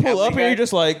me of the. You pull up and you're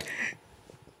just like,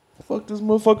 fuck this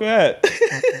motherfucker at?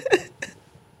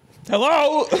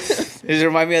 Hello? Does it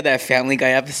remind me of that Family Guy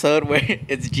episode where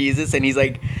it's Jesus and he's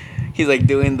like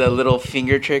doing the little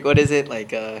finger trick. What is it like?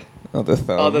 The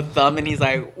thumb. Oh, the thumb, and he's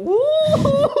like, woo.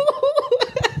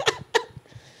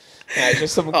 Yeah, it's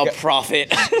just some prophet.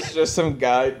 It's just some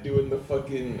guy doing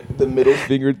the middle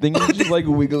finger thing. He's just like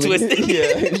wiggling. Twisting.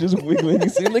 Yeah, he's just wiggling.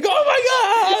 He's like, oh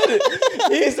my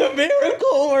God, he's a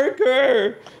miracle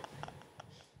worker.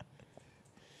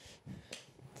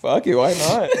 Fuck it, why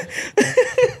not?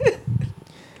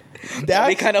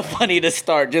 That'd be kind of funny to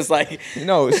start, just like...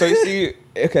 No, so you see...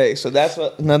 Okay, so that's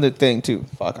another thing, too.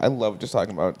 Fuck, I love just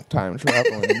talking about time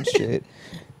traveling and shit.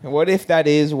 And what if that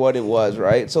is what it was,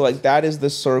 right? So, like, that is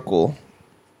the circle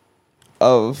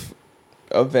of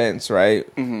events, right?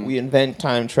 Mm-hmm. We invent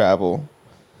time travel.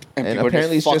 And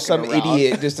apparently it's just some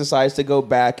idiot just decides to go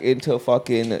back into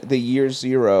fucking the year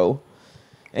zero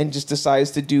and just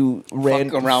decides to do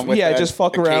random...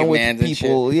 fuck around with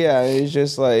people. Yeah, it's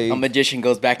just like... A magician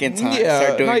goes back in time. Yeah,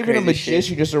 start doing not even a magician,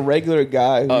 shit. Just a regular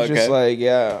guy who's just like,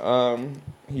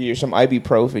 here's some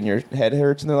ibuprofen, your head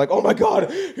hurts, and they're like, oh my God,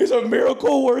 he's a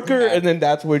miracle worker. And then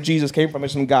that's where Jesus came from.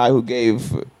 It's some guy who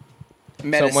gave...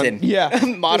 medicine.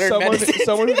 Modern medicine.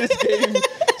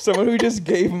 Someone who just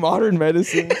gave modern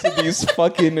medicine to these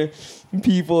fucking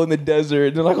people in the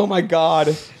desert. They're like, oh my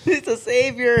God. He's a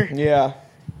savior. Yeah.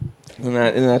 And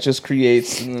that just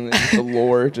creates, and then the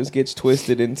lore just gets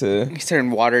twisted into... You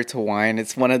turn water to wine.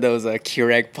 It's one of those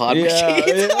Keurig pod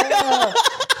machines. Yeah.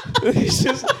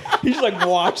 He's like,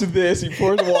 watch this. He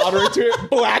pours water into it.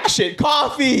 Black shit.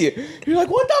 Coffee. You're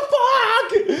like, what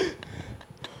the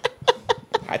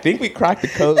fuck? I think we cracked the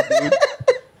code, dude.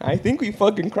 I think we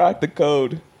fucking cracked the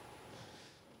code.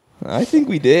 I think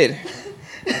we did.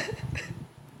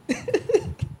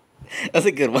 That's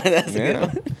a good one. That's a good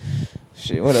one.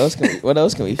 Shit, what else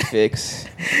can we fix?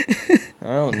 I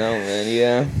don't know, man.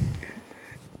 Yeah.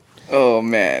 Oh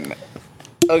man.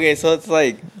 Okay, so it's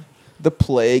like the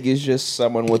plague is just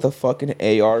someone with a fucking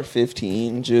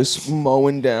AR-15 just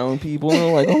mowing down people. And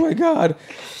they're like, oh my God,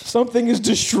 something is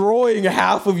destroying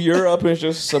half of Europe. And it's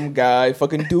just some guy,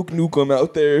 fucking Duke Nukem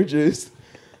out there just...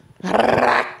 And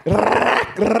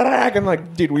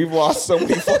like, dude, we've lost so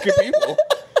many fucking people.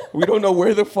 We don't know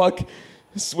where the fuck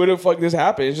this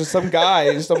happened. It's just some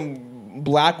guy, some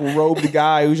black robed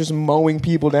guy who's just mowing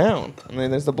people down. And then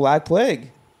there's the Black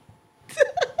Plague.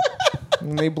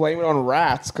 And they blame it on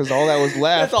rats because all that was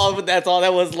left. That's all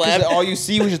that was left. All you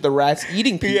see was just the rats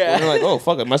eating people. Yeah. And you're like, oh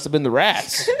fuck, it must have been the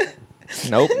rats.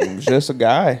 Nope, it was just a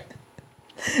guy.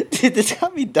 Dude, this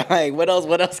got me dying. What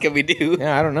else can we do?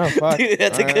 Yeah, I don't know. Fuck. Dude,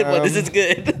 that's a good one. This is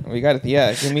good. We got it.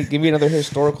 Yeah, give me another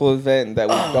historical event that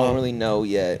we don't really know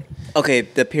yet. Okay,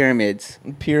 the pyramids.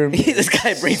 This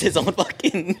guy brings his own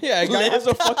fucking. Yeah, a guy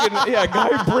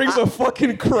brings a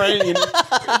fucking crane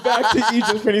back to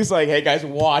Egypt, and he's like, "Hey guys,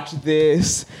 watch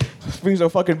this." Brings a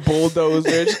fucking bulldozer.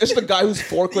 It's the guy who's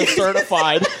forklift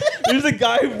certified. There's a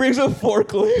guy who brings a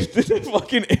forklift to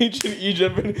fucking ancient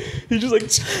Egypt, and he's just like,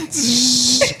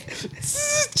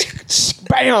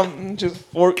 bam, just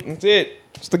fork. That's it.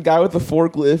 It's the guy with the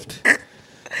forklift.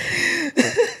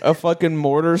 A fucking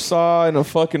mortar saw and a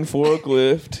fucking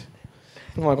forklift.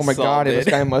 I'm like, oh my God, this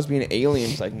guy must be an alien.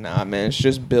 He's like, nah, man, it's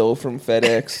just Bill from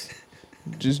FedEx.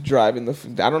 Just driving I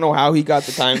don't know how he got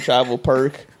the time travel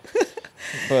perk.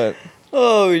 But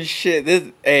oh shit!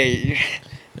 Yeah,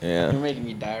 you're making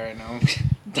me die right now.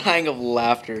 Dying of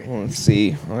laughter. Let's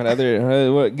see what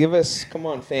other. Give us, come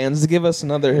on, fans, give us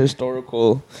another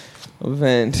historical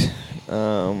event.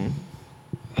 Trying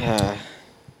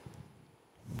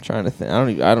to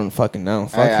think. I don't fucking know.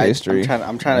 Fuck history.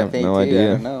 I'm trying to think. No idea. I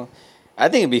don't know. I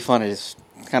think it'd be fun to just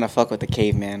kind of fuck with the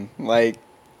caveman. Like,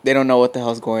 they don't know what the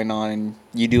hell's going on, and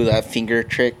you do that finger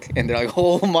trick, and they're like,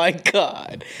 "Oh my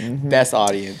God!" Mm-hmm. Best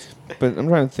audience. But I'm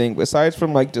trying to think. Besides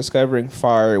from like discovering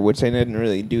fire, which they didn't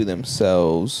really do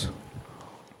themselves,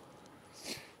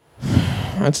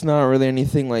 that's not really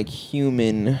anything like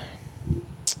human.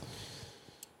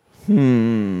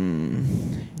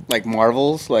 Like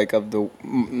marvels, like of the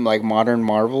like modern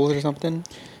marvels or something.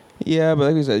 Yeah, but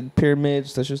like we said,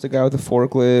 pyramids, that's just a guy with a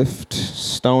forklift.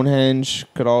 Stonehenge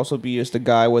could also be just a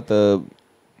guy with a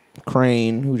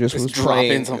crane who just was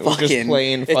playing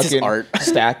fucking art.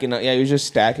 Stacking up. Yeah, he was just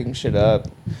stacking shit up.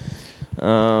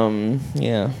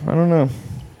 Yeah, I don't know.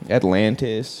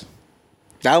 Atlantis.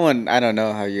 That one, I don't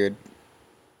know how you would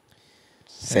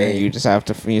say. You just have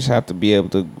to be able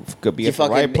to be at the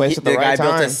right place at the right time.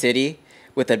 The guy built a city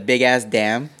with a big ass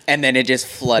dam, and then it just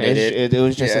flooded it. It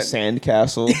was just a sand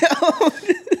castle.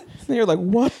 And you're like,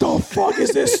 what the fuck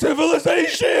is this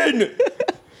civilization?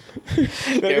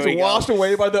 Then it's washed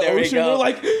away by the ocean. They're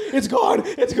like, it's gone.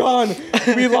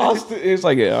 We lost it. It's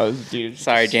like, dude.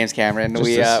 Sorry, James Cameron.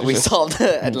 We solved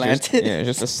Atlantis. It's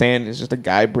just a sand. It's just a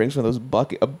guy brings one of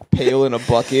those a pail and a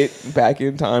bucket back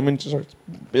in time and just starts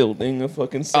building a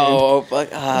fucking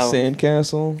sand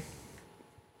castle.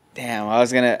 Damn, I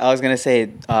was gonna say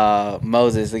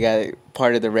Moses, the guy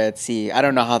parted the Red Sea. I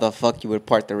don't know how the fuck you would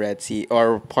part the Red Sea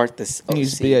or part the sea.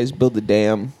 He's built a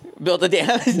dam. Built a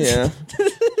dam? Yeah.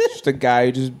 Just a guy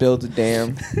who just built a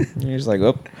dam. And he's like,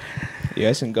 oh, you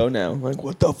guys can go now. I'm like,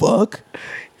 what the fuck?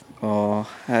 Oh,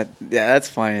 yeah, that's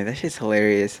funny. That shit's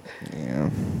hilarious.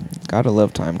 Yeah. Gotta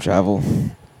love time travel.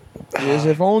 Because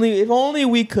if only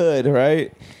we could,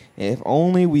 right? If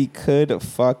only we could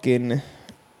fucking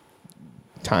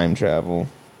time travel.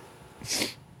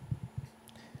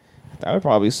 That would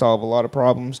probably solve a lot of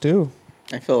problems too.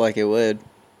 I feel like it would.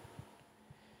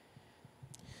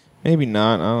 Maybe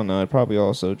not. I don't know. It'd probably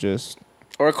also just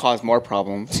or cause more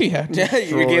problems. Yeah,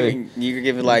 you could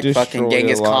give like fucking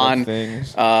Genghis Khan,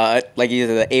 like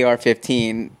either the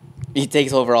AR-15. He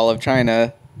takes over all of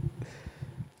China.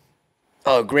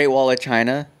 Oh, Great Wall of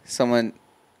China. Someone.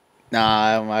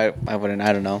 Nah, I wouldn't.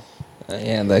 I don't know.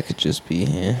 Yeah, that could just be.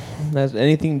 Yeah. That's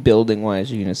anything building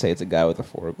wise. You're gonna say it's a guy with a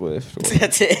forklift.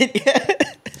 That's it. Yeah.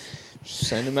 Just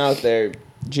send him out there.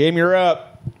 Jim, you're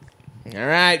up. All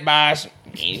right, boss.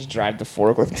 You just drive the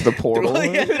forklift to the portal.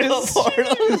 Just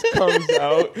comes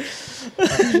out.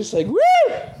 He's just like, woo!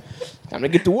 Time to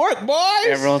get to work, boys.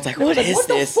 Everyone's like, what is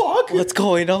this? The fuck? What's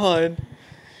going on?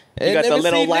 You got the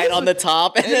little light on the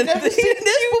top. And then never seen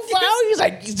this before.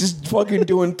 He's just fucking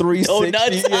doing 360.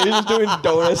 Donuts. Yeah, he's doing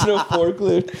donuts in a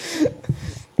forklift.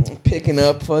 Picking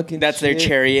up fucking That's shit. Their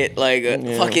chariot, like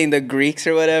fucking the Greeks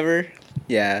or whatever.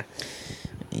 Yeah.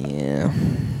 Yeah.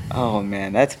 Oh,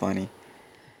 man, that's funny.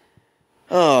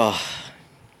 Oh.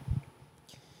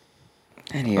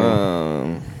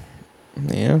 Anyway.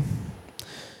 Yeah.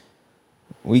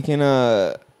 We can,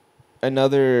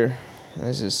 another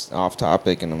this is off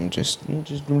topic, and I'm just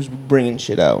bringing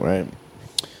shit out, right?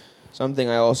 Something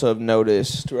I also have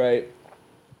noticed, right?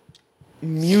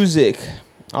 Music.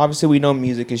 Obviously, we know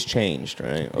music has changed,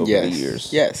 right, over the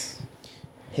years. Yes.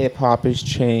 Hip hop has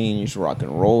changed. Rock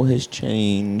and roll has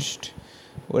changed.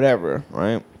 Whatever,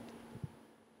 right?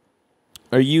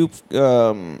 Are you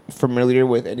familiar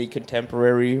with any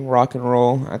contemporary rock and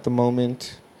roll at the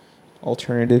moment?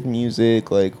 Alternative music,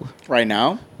 like right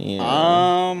now?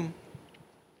 Yeah.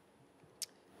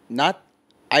 Not.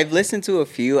 I've listened to a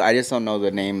few. I just don't know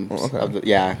the names. Okay. Of the,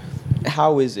 yeah.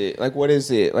 How is it? Like, what is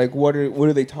it? Like, what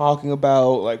are they talking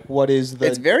about? Like, what is the?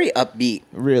 It's very upbeat.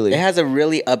 Really? It has a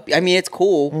really I mean, it's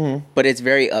cool, but it's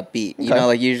very upbeat. Okay. You know,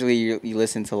 like usually you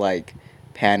listen to like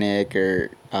Panic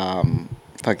or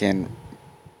fucking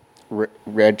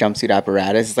Red Jumpsuit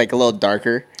Apparatus. It's like a little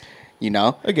darker, you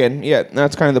know? Again, yeah,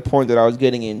 that's kind of the point that I was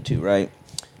getting into, right?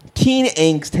 Teen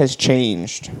angst has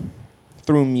changed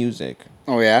through music.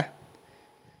 Oh, yeah?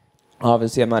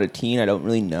 Obviously, I'm not a teen. I don't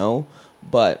really know.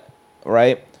 But,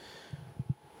 right,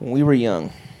 when we were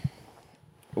young,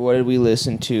 what did we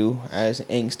listen to as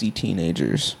angsty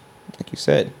teenagers? Like you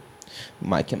said,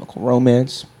 My Chemical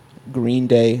Romance, Green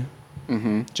Day,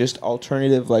 just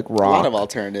alternative, like, rock. A lot of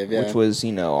alternative, yeah. Which was,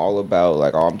 you know, all about,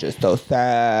 like, oh, I'm just so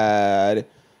sad.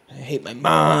 I hate my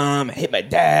mom. I hate my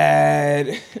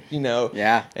dad. You know?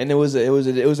 Yeah. And it was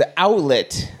an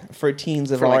outlet for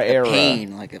teens of our era.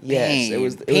 Like a pain. It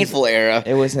was painful era.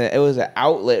 It was an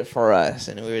outlet for us,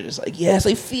 and we were just like, yes,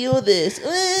 I feel this.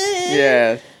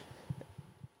 Yeah.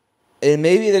 And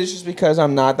maybe that's just because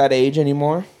I'm not that age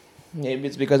anymore. Maybe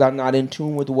it's because I'm not in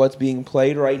tune with what's being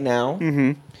played right now.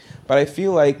 Mm-hmm. But I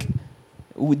feel like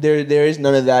there is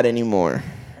none of that anymore.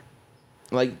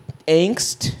 Like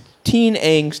teen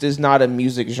angst is not a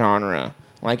music genre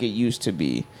like it used to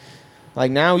be.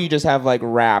 Like now you just have like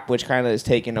rap, which kind of is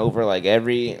taking over like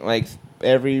every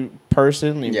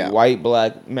person, white,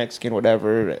 black, Mexican,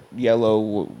 whatever,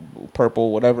 yellow,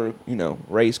 purple, whatever, you know,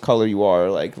 race, color you are.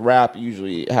 Like rap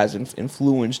usually has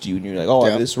influenced you, and you're like, oh, I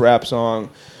have this rap song.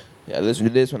 Yeah, I listen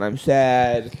to this when I'm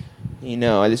sad. You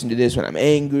know, I listen to this when I'm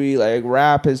angry. Like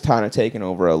rap has kind of taken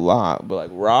over a lot, but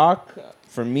like rock,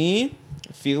 for me,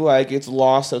 I feel like it's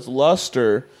lost its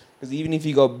luster because even if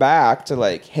you go back to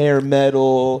like hair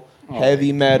metal.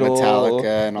 Heavy metal,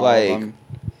 Metallica, and all of them.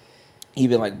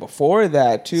 Even like before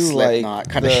that too, Slipknot, like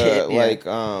kind of shit, like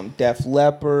Def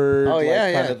Leppard,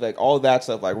 kind of like all that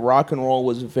stuff. Like rock and roll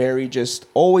was very just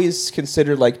always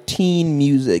considered like teen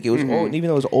music. It was old, even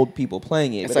though it was old people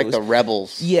playing it. It's like the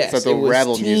rebels. Yes, it's like the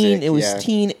rebel music. It was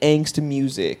teen angst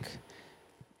music.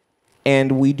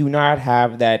 And we do not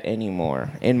have that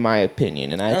anymore, in my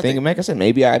opinion. And I think, like I said,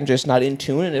 maybe I'm just not in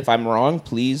tune. And if I'm wrong,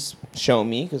 please show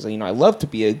me. Because, you know, I love to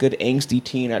be a good angsty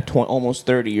teen at almost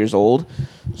 30 years old.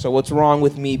 So what's wrong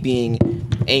with me being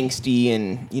angsty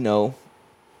and, you know,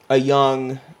 a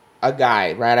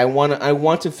guy, right? I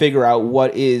want to figure out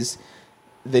what is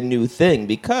the new thing.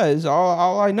 Because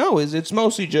all I know is it's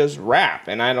mostly just rap.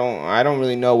 And I don't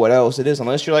really know what else it is.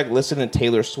 Unless you're, like, listening to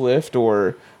Taylor Swift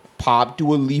or pop,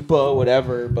 Dua Lipa,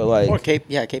 whatever, but like or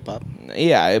K-pop.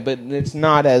 Yeah, but it's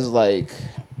not as like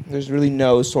there's really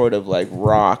no sort of like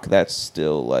rock that's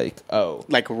still like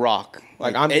like rock.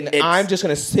 Like I'm just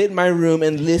gonna sit in my room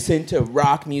and listen to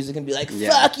rock music and be like,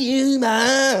 fuck you,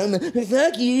 mom,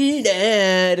 fuck you,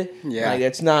 dad. Yeah, like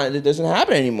it doesn't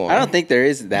happen anymore. I don't think there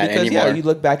is that because, anymore. Yeah, you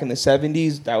look back in the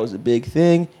 70s, that was a big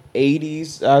thing.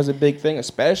 80s, that was a big thing,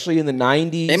 especially in the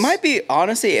 90s. It might be,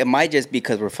 honestly, it might just be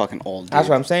because we're fucking old, dude. That's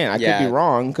what I'm saying. I could be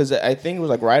wrong, because I think it was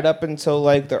like right up until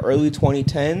like the early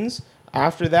 2010s.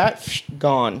 After that,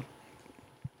 gone.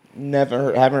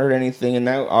 Haven't heard anything, and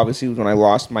that obviously was when I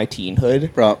lost my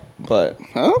teenhood. Bro. But,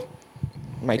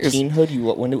 my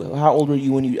teenhood, how old were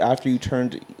you after you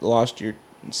lost your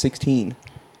 16?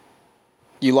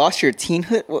 You lost your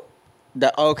teenhood? What?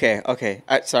 Okay.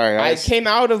 Sorry. I came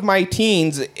out of my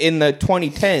teens in the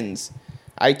 2010s.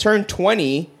 I turned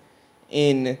 20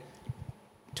 in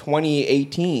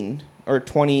 2018 or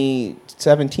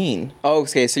 2017. Oh,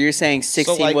 okay. So you're saying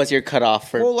 16 was your cutoff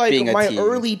for being a teen. My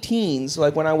early teens,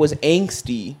 like when I was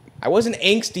angsty. I wasn't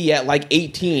angsty at like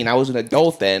 18. I was an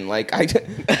adult then.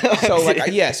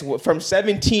 Yes, from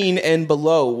 17 and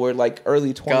below were like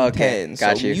early 2010s. Okay.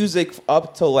 Got you. Music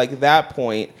up till like that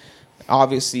point,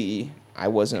 obviously. I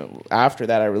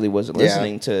really wasn't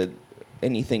listening to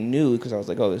anything new because I was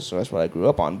like, that's what I grew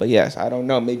up on. But yes, I don't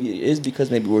know. Maybe it is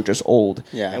because maybe we're just old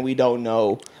and we don't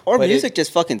know. Or music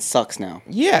just fucking sucks now.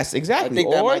 Yes, exactly.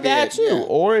 Or that too. Yeah.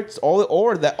 Or it's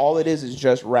all it is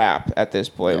just rap at this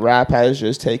point. Yeah. Rap has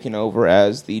just taken over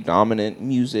as the dominant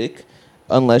music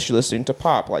unless you're listening to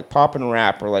pop. Like pop and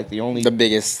rap are like the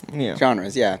biggest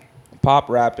genres. Yeah, pop,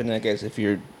 rap, and I guess if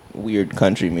you're weird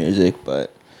country music,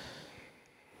 but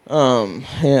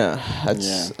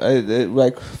that's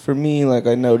like for me, like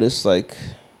I noticed like,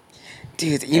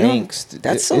 dude, angst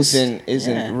that's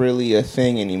isn't really a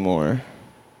thing anymore.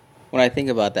 When I think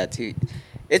about that too,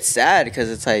 it's sad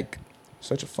because it's like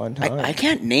such a fun time. I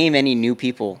can't name any new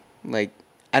people. Like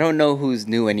I don't know who's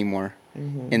new anymore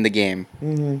in the game.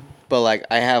 Mm-hmm. But like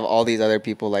I have all these other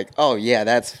people. Like, oh yeah,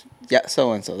 that's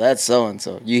so and so. That's so and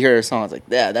so. You hear a song, it's like,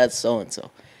 yeah, that's so and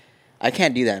so. I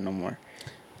can't do that no more.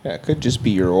 Yeah, it could just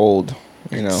be you're old.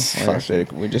 You know, like I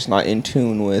said, we're just not in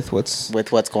tune with what's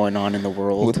going on in the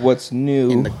world, with what's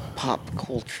new in the pop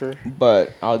culture.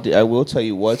 But I will tell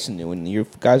you what's new, and you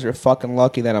guys are fucking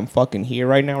lucky that I'm fucking here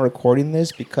right now recording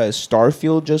this because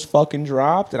Starfield just fucking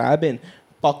dropped, and I've been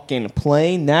fucking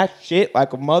playing that shit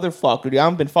like a motherfucker. Dude,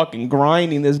 I've been fucking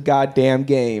grinding this goddamn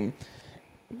game.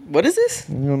 What is this?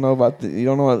 You don't know about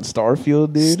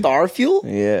Starfield, dude? Starfield?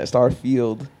 Yeah,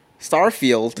 Starfield.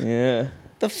 Starfield? Yeah.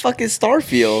 The fuck is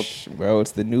Starfield? Bro,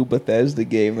 it's the new Bethesda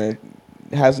game that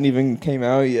hasn't even came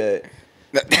out yet.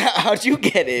 How'd you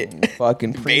get it?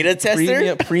 Fucking beta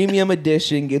tester? Premium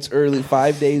edition gets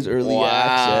 5 days early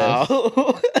access.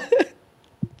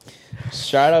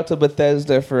 Shout out to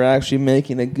Bethesda for actually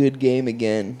making a good game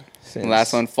again.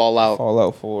 Last one,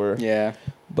 Fallout 4. Yeah.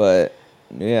 But,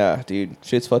 yeah, dude,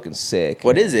 shit's fucking sick.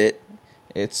 What is it?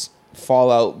 It's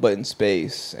Fallout, but in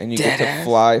space. And you get to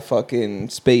fly fucking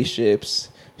spaceships,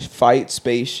 fight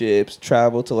spaceships,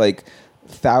 travel to, like,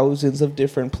 thousands of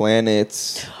different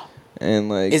planets. And,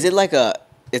 like... Is it like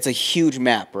it's a huge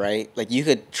map, right? Like, you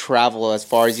could travel as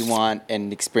far as you want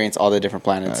and experience all the different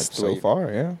planets. So far,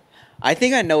 yeah. I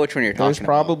think I know which one you're talking about. There's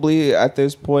probably, at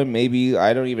this point, maybe,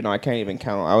 I don't even know, I can't even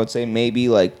count. I would say maybe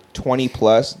like 20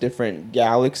 plus different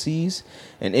galaxies.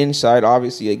 And inside,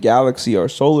 obviously, a galaxy are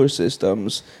solar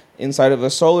systems. Inside of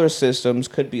a solar systems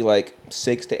could be like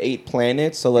 6 to 8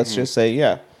 planets. So let's just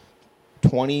say,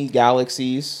 20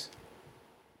 galaxies,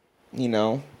 you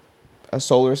know, a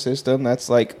solar system. That's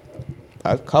like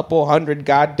a couple hundred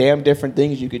goddamn different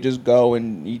things you could just go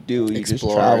and you do. You just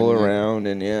travel around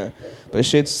and But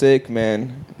shit's sick,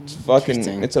 man. It's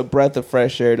fucking. It's a breath of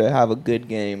fresh air to have a good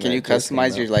game. Can you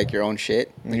customize your own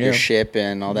shit, like your ship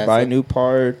and all that? Buy new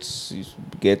parts. You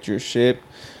get your ship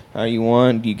how you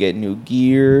want. You get new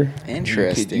gear.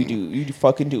 Interesting. You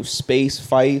fucking do space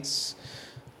fights.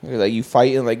 Like you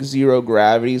fight in like zero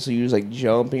gravity, so you just like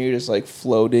jump and you're just like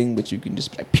floating, but you can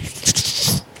just like.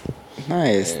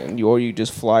 Nice. Or you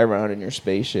just fly around in your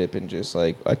spaceship and just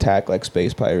like attack like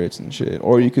space pirates and shit.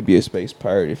 Or you could be a space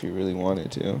pirate if you really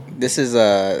wanted to. This is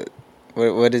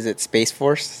what is it? Space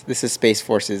Force. This is Space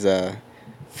Force's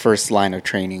first line of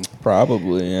training.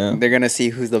 Probably, yeah. They're gonna see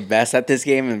who's the best at this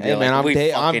game and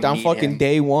be I'm fucking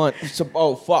day one. So,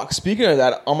 oh fuck! Speaking of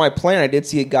that, on my plane I did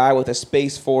see a guy with a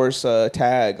Space Force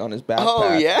tag on his backpack.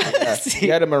 Oh yeah, he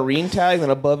had a Marine tag and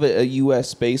above it a U.S.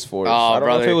 Space Force. Oh, I don't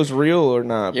know if it was real or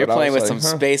not. You're playing with some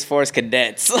Space Force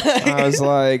cadets. I was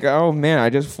like, oh man, I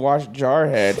just watched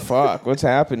Jarhead. Fuck, what's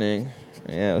happening?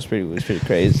 Yeah, it was pretty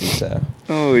crazy. So.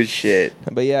 Oh shit!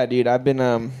 But yeah, dude, I've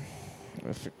been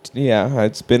yeah,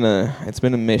 it's been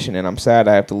a mission, and I'm sad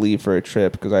I have to leave for a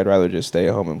trip because I'd rather just stay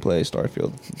at home and play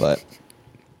Starfield. But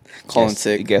calling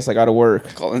sick. I guess I gotta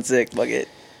work. Calling sick. Fuck it.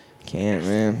 Can't,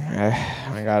 man.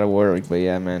 I gotta work. But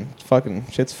yeah, man, fucking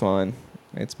shit's fun.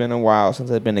 It's been a while since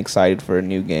I've been excited for a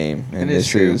new game, and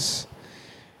this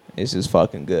is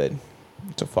fucking good.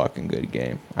 It's a fucking good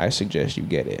game. I suggest you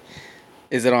get it.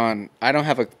 Is it on? I don't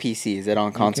have a PC. Is it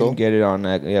on console? You can get it on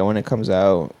that. Yeah, when it comes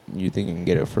out, you think you can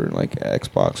get it for like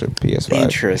Xbox or PS5.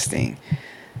 Interesting.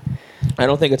 I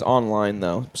don't think it's online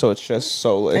though, so it's just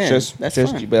solo. It's just that's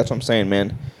but that's what I'm saying,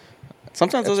 man.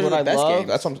 Sometimes those are the best games.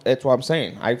 That's what I'm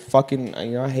saying. I fucking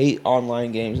I hate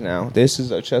online games now. This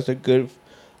is just a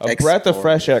breath of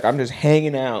fresh air. Like, I'm just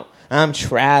hanging out. I'm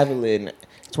traveling.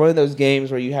 It's one of those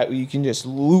games where you can just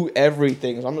loot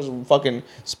everything. So I'm just fucking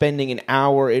spending an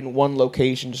hour in one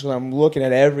location just because I'm looking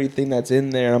at everything that's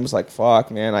in there. And I'm just like,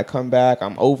 fuck, man. I come back.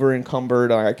 I'm over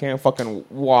encumbered. I can't fucking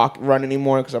run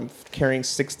anymore because I'm carrying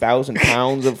 6,000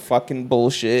 pounds of fucking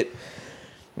bullshit.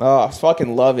 Oh, I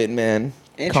fucking love it, man.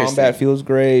 Combat feels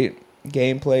great.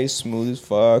 Gameplay smooth as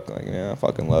fuck. Like, yeah, I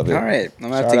fucking love it. All right.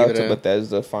 Shout out to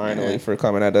Bethesda finally for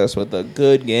coming at us with a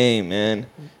good game, man.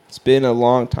 It's been a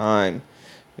long time.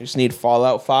 We just need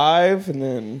Fallout 5, and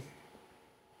then...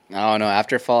 I don't know.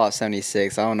 After Fallout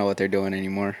 76, I don't know what they're doing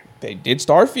anymore. They did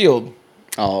Starfield.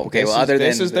 Oh, okay.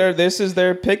 This is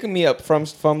their picking me up from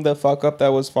the fuck up that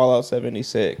was Fallout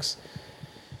 76.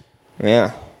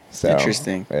 Yeah. So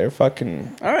interesting. They're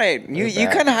fucking. All right, you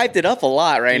kind of hyped it up a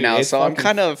lot right now, so I'm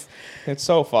kind of. It's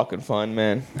so fucking fun,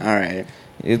 man. All right.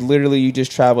 It literally, you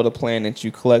just travel to planets,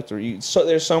 you collect, so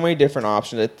there's so many different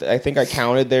options. I think I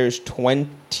counted. There's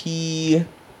 20,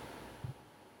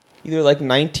 either like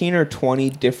 19 or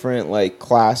 20 different like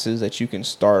classes that you can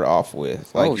start off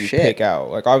with. Like pick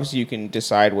out. Like obviously you can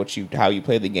decide how you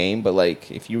play the game, but like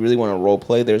if you really want to role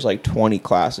play, there's like 20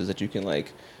 classes that you can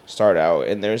like start out,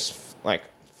 and there's like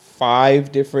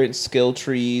 5 different skill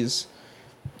trees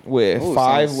with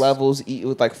 5 levels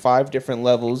with like 5 different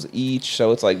levels each.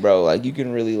 So it's like, bro, like you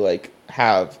can really like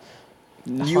have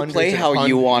you play how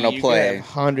you want to play.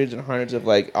 Hundreds and hundreds of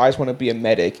like, I just want to be a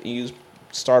medic. You just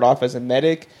start off as a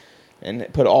medic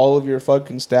and put all of your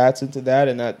fucking stats into that,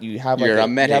 and that you have like a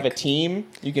medic. You have a team.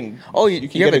 You can you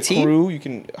can get a team? crew. You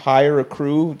can hire a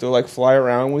crew to like fly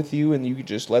around with you, and you can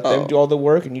just let them do all the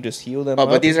work, and you just heal them.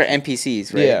 But these are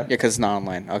NPCs, right? Yeah, because it's not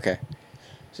online. Okay.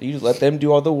 So you just let them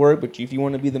do all the work, but if you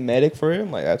want to be the medic for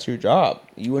him, like that's your job.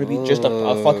 You want to be just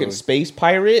a fucking space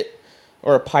pirate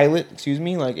or a pilot, excuse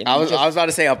me. Like I was about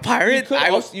to say a pirate.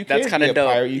 That's kind of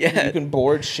dope. You can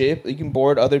board ship. You can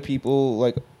board other people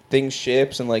like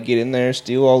ships and like get in there,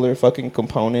 steal all their fucking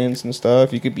components and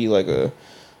stuff. You could be like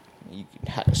you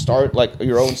can start like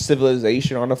your own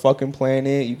civilization on a fucking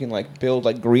planet. You can like build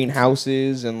like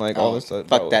greenhouses and like all this stuff.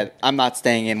 Fuck that! I'm not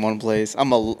staying in one place.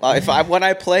 When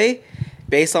I play.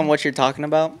 Based on what you're talking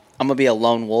about, I'm gonna be a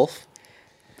lone wolf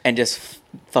and just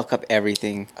fuck up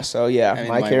everything. So yeah,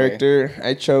 my character,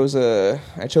 I chose a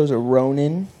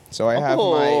Ronin. So I have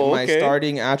my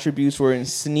starting attributes were in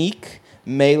sneak,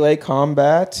 melee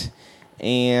combat,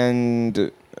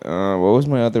 and what was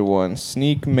my other one?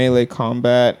 Sneak, melee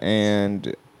combat,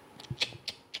 and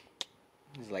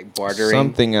like bartering,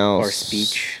 something else, or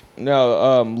speech.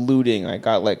 No, looting. I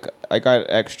got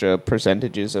extra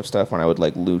percentages of stuff when I would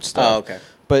like loot stuff. Oh, okay.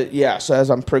 But yeah, so as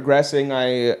I'm progressing, I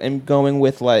am going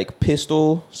with like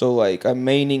pistol. So like I'm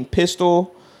maining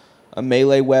pistol, a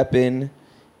melee weapon.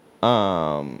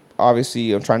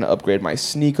 Obviously I'm trying to upgrade my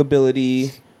sneak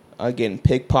ability. Again,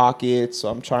 pickpocket. So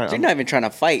I'm trying. So you're not even trying to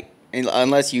fight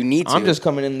unless you need to. I'm just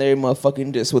coming in there,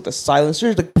 motherfucking, just with the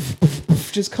silencer, like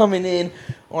just coming in.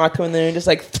 Or I come in there and just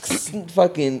like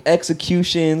fucking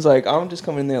executions. Like I'm just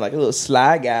coming in there like a little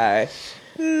sly guy.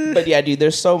 But yeah, dude,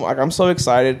 I'm so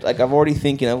excited. Like I'm already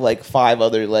thinking of like 5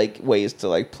 other like ways to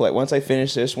like play. Once I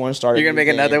finish this one, you're gonna make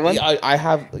another one. Yeah, I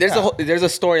have. There's a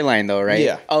storyline though, right?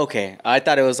 Yeah. Okay, I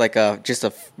thought it was like just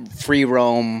a free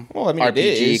roam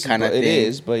RPG kind of thing. It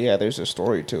is, but yeah, there's a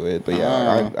story to it. But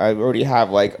yeah, I already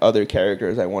have like other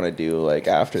characters I want to do like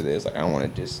after this. Like I don't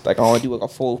want to just like I want to do like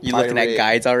a full. You looking at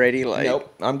guides already? Like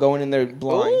nope, I'm going in there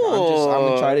blind. I'm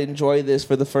gonna try to enjoy this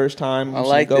for the first time. I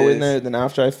like go this. in there. Then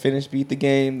after I beat the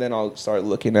game, then I'll start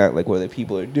looking at like what the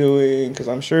people are doing, because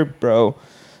I'm sure, bro,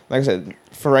 like I said,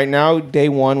 for right now, day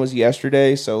 1 was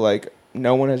yesterday, so like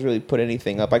no one has really put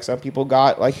anything up. Like some people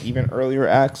got like even earlier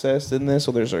access than this,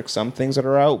 so there's like some things that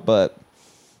are out, but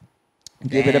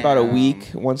give it about a week.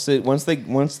 Once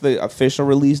the official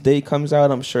release date comes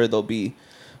out, I'm sure there'll be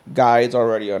guides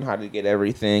already on how to get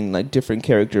everything, like different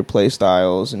character play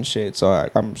styles and shit. So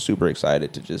I'm super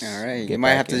excited to just. All right, you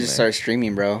might have to just start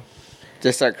streaming, bro.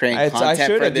 Just start creating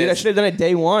content for this. Dude, I should have done it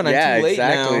day 1. I'm too late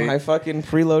now. I fucking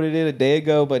preloaded it a day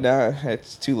ago, but now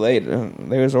it's too late.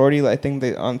 There was already, I think,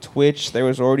 on Twitch, there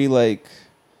was already like,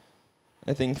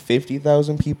 I think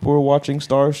 50,000 people were watching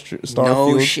Starfield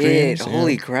no shit. streams.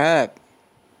 Holy crap.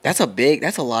 That's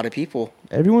a lot of people.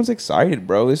 Everyone's excited,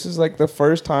 bro. This is like the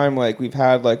first time like we've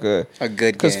had like a good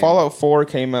game. Because Fallout 4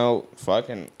 came out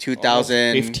fucking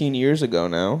 15 years ago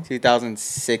now.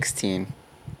 2016.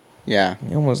 Yeah.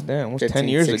 Almost 10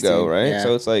 years 16, ago, right? Yeah.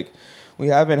 So it's like we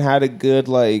haven't had a good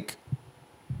like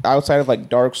outside of like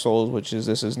Dark Souls,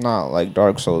 this is not like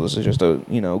Dark Souls. This is just a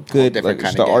good like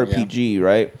just an RPG,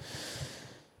 right?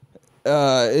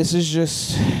 It's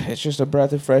just a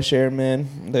breath of fresh air,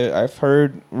 man. I've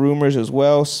heard rumors as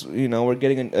well. We're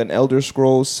getting an Elder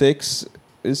Scrolls 6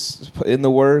 is in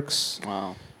the works.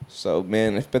 Wow. So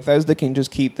man, if Bethesda can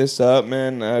just keep this up,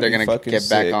 man, they're gonna fucking get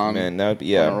back on, man. That'd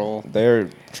be on a roll. They're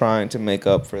trying to make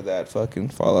up for that fucking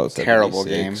Fallout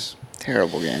 76.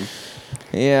 Terrible game.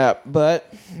 Yeah,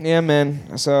 but yeah,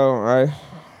 man. So I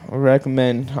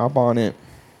recommend hop on it.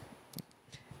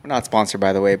 We're not sponsored,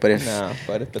 by the way, but if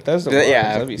Bethesda was,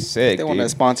 that'd be sick. They want to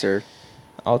sponsor.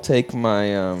 I'll take my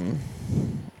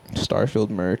Starfield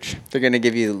merch. They're gonna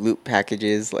give you loot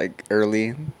packages like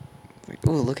early. Like,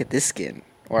 oh, look at this skin.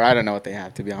 Or I don't know what they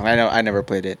have, to be honest. I never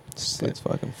played it. It's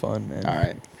fucking fun, man. All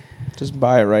right. Just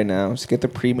buy it right now. Just get the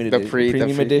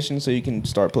premium edition so you can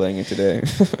start playing it today.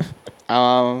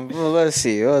 Well, let's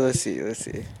see.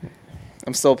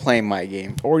 I'm still playing my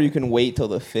game. Or you can wait till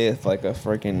the 5th, like a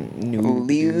freaking new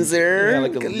loser. Yeah,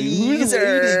 like a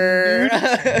loser.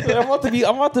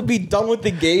 I'm about to be done with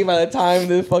the game by the time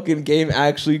the fucking game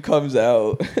actually comes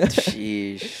out.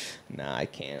 Sheesh. Nah, I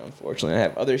can't. Unfortunately, I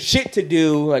have other shit to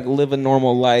do, like live a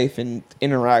normal life and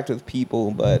interact with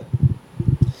people. But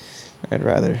I'd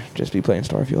rather just be playing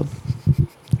Starfield.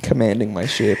 Commanding my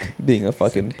ship, being a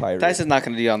fucking pirate. Tyson's not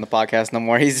going to be on the podcast no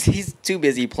more. He's too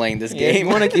busy playing this game.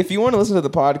 If you want to listen to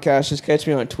the podcast, just catch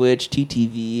me on Twitch,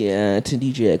 TTV, to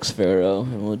DJX Pharaoh,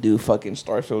 and we'll do fucking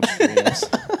Starfield streams.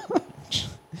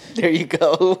 There you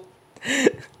go.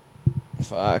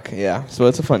 Fuck, yeah. So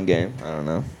it's a fun game. I don't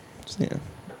know. Just, yeah.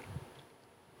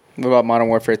 What about Modern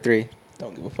Warfare 3?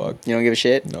 Don't give a fuck. You don't give a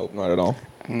shit? Nope, not at all.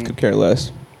 Could care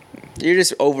less. You're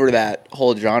just over that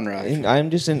whole genre.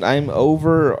 I'm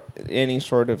over any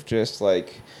sort of just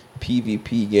like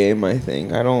PvP game. I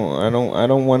think I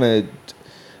don't want to.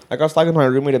 Like I was talking to my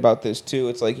roommate about this too.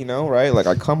 It's like, right? Like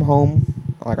I come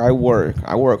home, like I work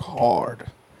hard.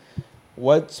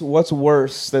 What's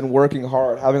worse than working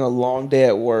hard, having a long day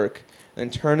at work,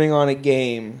 and turning on a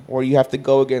game where you have to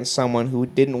go against someone who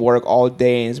didn't work all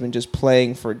day and has been just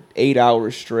playing for 8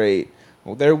 hours straight?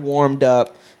 Well, they're warmed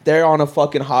up. They're on a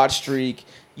fucking hot streak.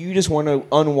 You just want to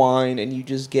unwind, and you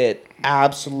just get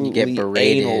absolutely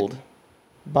analed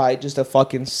by just a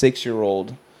fucking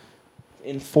 6-year-old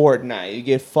in Fortnite. You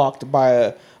get fucked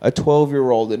by a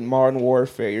 12-year-old in Modern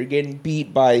Warfare. You're getting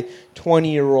beat by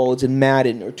 20-year-olds in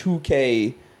Madden or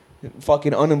 2K.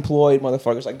 Fucking unemployed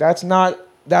motherfuckers. Like that's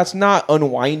not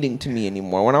unwinding to me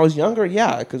anymore. When I was younger,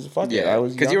 yeah, because I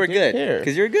was because you were good.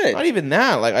 Because you were good. Not even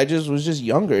that. Like I was just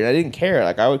younger and I didn't care.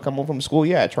 Like I would come home from school,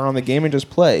 turn on the game and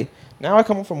just play. Now I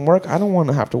come home from work, I don't want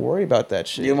to have to worry about that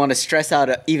shit. You want to stress out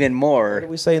even more. What did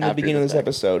we say in the beginning of this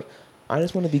episode? I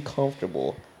just want to be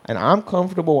comfortable, and I'm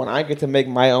comfortable when I get to make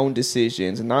my own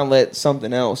decisions and not let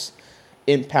something else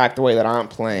impact the way that I'm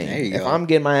playing. If I'm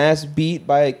getting my ass beat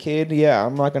by a kid,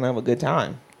 I'm not gonna have a good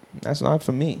time. That's not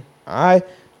for me. I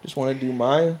just want to do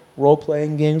my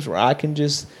role-playing games where I can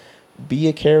just be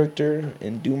a character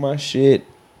and do my shit.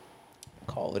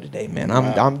 Call it a day, man.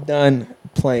 I'm done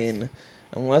playing.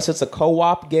 Unless it's a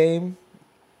co-op game,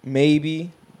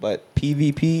 maybe. But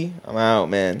PvP, I'm out,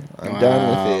 man. I'm done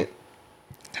with it.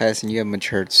 Tyson, you have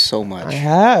matured so much. I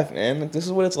have, man. This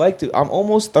is what it's like to. I'm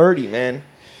almost 30, man.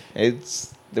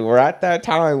 We're at that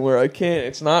time where I can't.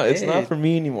 It's not for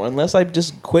me anymore. Unless I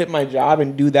just quit my job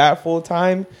and do that full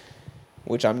time,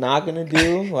 which I'm not gonna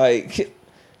do. Like,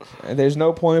 there's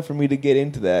no point for me to get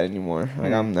into that anymore.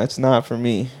 Like, that's not for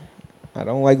me. I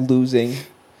don't like losing.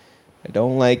 I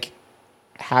don't like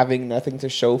having nothing to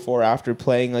show for after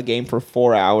playing a game for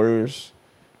 4 hours.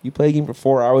 You play a game for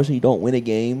 4 hours and you don't win a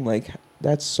game, like.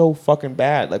 That's so fucking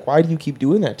bad. Like, why do you keep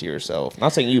doing that to yourself?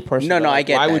 Not saying you personally. No, I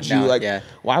get why that. Would you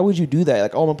Why would you do that?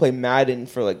 Like, I'm gonna play Madden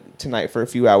for tonight for a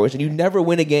few hours, and you never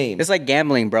win a game. It's like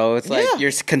gambling, bro. It's like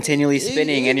you're continually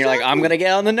spinning, and you're like, I'm gonna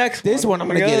get on the next one. This one, I'm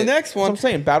gonna get the next one. So I'm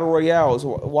saying battle royales.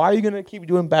 Why are you gonna keep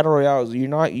doing battle royales? You're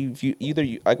not.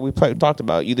 Like we talked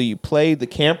about. Either you play the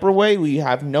camper way, where you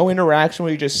have no interaction,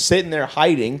 where you're just sitting there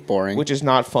hiding, boring, which is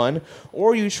not fun,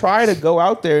 or you try to go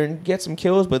out there and get some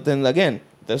kills, but then again.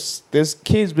 This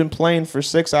kid's been playing for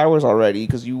 6 hours already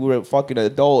because you were a fucking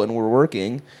adult and we're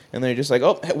working, and they're just like,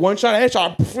 oh, one shot,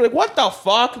 headshot. Like, what the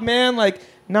fuck, man? Like,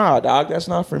 nah, dog, that's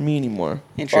not for me anymore.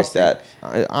 Interesting. Fuck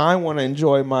that. I want to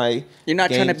enjoy my. You're not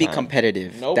trying to be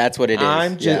competitive. Nope. That's what it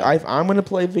is. I'm gonna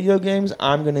play video games.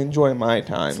 I'm gonna enjoy my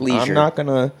time. It's leisure. I'm not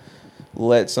gonna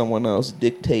let someone else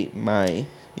dictate my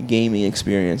gaming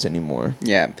experience anymore.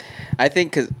 Yeah, I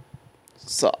think because.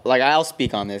 So, I'll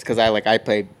speak on this because I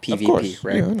play PvP,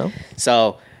 right? Yeah, I know.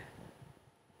 So,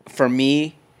 for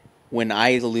me, when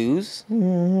I lose,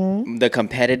 the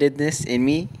competitiveness in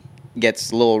me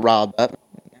gets a little riled up.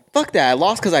 Fuck that! I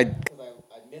lost because I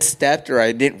misstepped or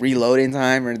I didn't reload in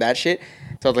time or that shit.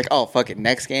 So I was like, oh fuck it,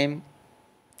 next game,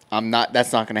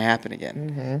 that's not gonna happen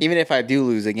again. Mm-hmm. Even if I do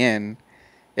lose again,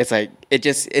 it's like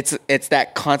it's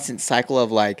that constant cycle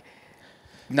of like,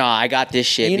 nah, I got this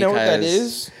shit. You know what that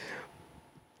is?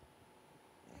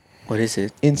 What is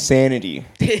it? Insanity.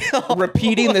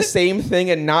 Repeating the same thing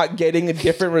and not getting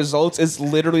different results is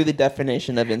literally the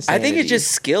definition of insanity. I think it's just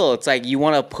skill. It's like you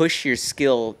want to push your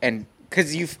skill, and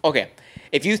because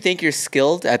if you think you're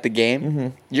skilled at the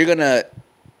game, you're gonna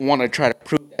want to try to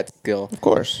prove that skill. Of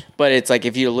course. But it's like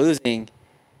if you're losing,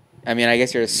 I mean, I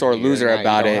guess you're a sore loser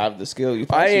about it. You don't have the skill. You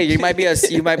might be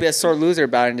a sore loser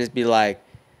about it and just be like,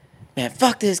 man,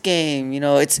 fuck this game. You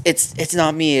know, it's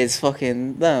not me. It's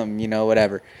fucking them. You know,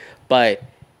 whatever. But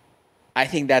I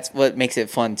think that's what makes it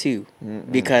fun too.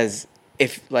 Because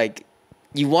if like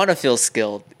you want to feel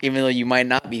skilled, even though you might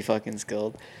not be fucking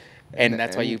skilled, and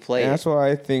that's why you play. That's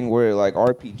why I think where like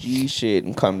RPG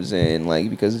shit comes in, like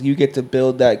because you get to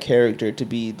build that character to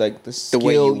be like the skill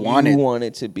way you want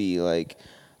it to be. Like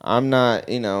I'm not,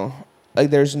 like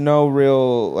there's no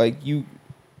real like you.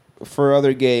 For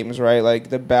other games, right?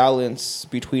 Like the balance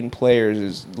between players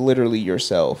is literally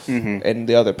yourself and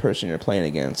the other person you're playing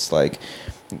against. Like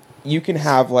you can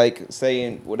have like say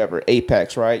in whatever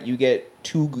Apex, right? You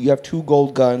have 2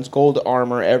 gold guns, gold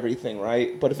armor, everything,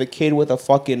 right? But if a kid with a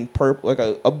fucking like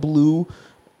a blue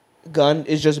gun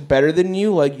is just better than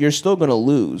you, like you're still gonna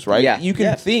lose, right? Yeah. You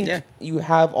can think you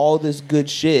have all this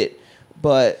good shit,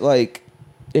 but like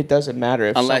it doesn't matter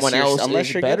if someone else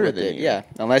is better than you. Yeah,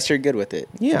 unless you're good with it.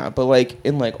 Yeah, but like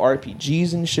in like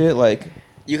RPGs and shit, like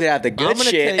you could have the good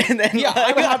shit, and then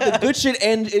I would have the good shit,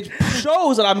 and it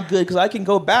shows that I'm good because I can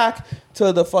go back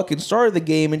to the fucking start of the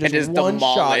game and just one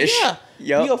demolish. shot,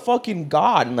 be a fucking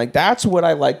god, and like that's what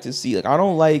I like to see. Like I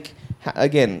don't like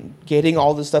getting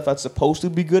all the stuff that's supposed to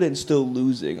be good and still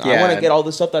losing. Yeah. I want to get all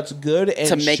the stuff that's good and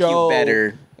to make you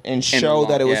better and show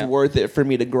that it was worth it for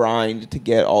me to grind to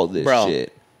get all this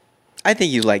shit. I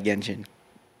think you like Genshin.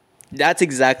 That's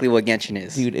exactly what Genshin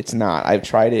is. Dude, it's not. I've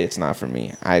tried it. It's not for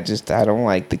me. I don't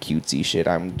like the cutesy shit.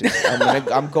 I'm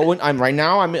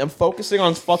focusing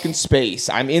on fucking space.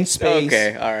 I'm in space.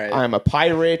 Okay, all right. I'm a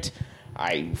pirate.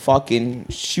 I fucking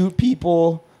shoot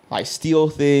people. I steal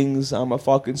things. I'm a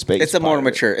fucking space It's more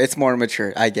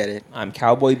mature. I get it. I'm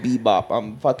Cowboy Bebop.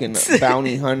 I'm fucking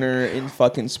bounty hunter in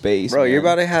fucking space. Bro, man. you're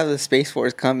about to have the Space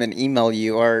Force come and email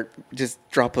you or just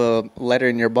drop a letter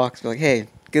in your box. Be like, hey,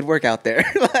 good work out there.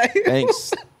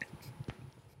 Thanks.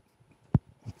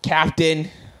 Captain.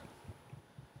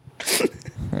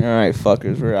 All right,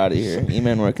 fuckers. We're out of here.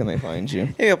 E-Man, where can they find you?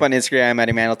 Hit me up on Instagram at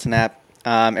EmmanuelTanap.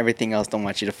 Everything else, don't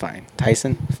want you to find.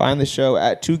 Tyson? Find the show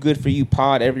at Too Good For You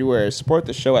Pod everywhere. Support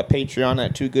the show at Patreon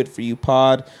at Too Good For You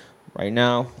Pod. Right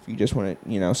now, if you just want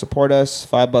to, support us,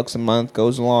 $5 a month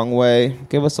goes a long way.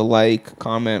 Give us a like,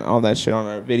 comment, all that shit on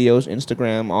our videos,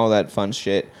 Instagram, all that fun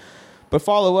shit. But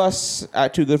follow us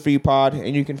at Too Good For You Pod,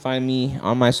 and you can find me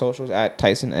on my socials at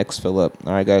Tyson X Phillip.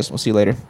 All right, guys, we'll see you later.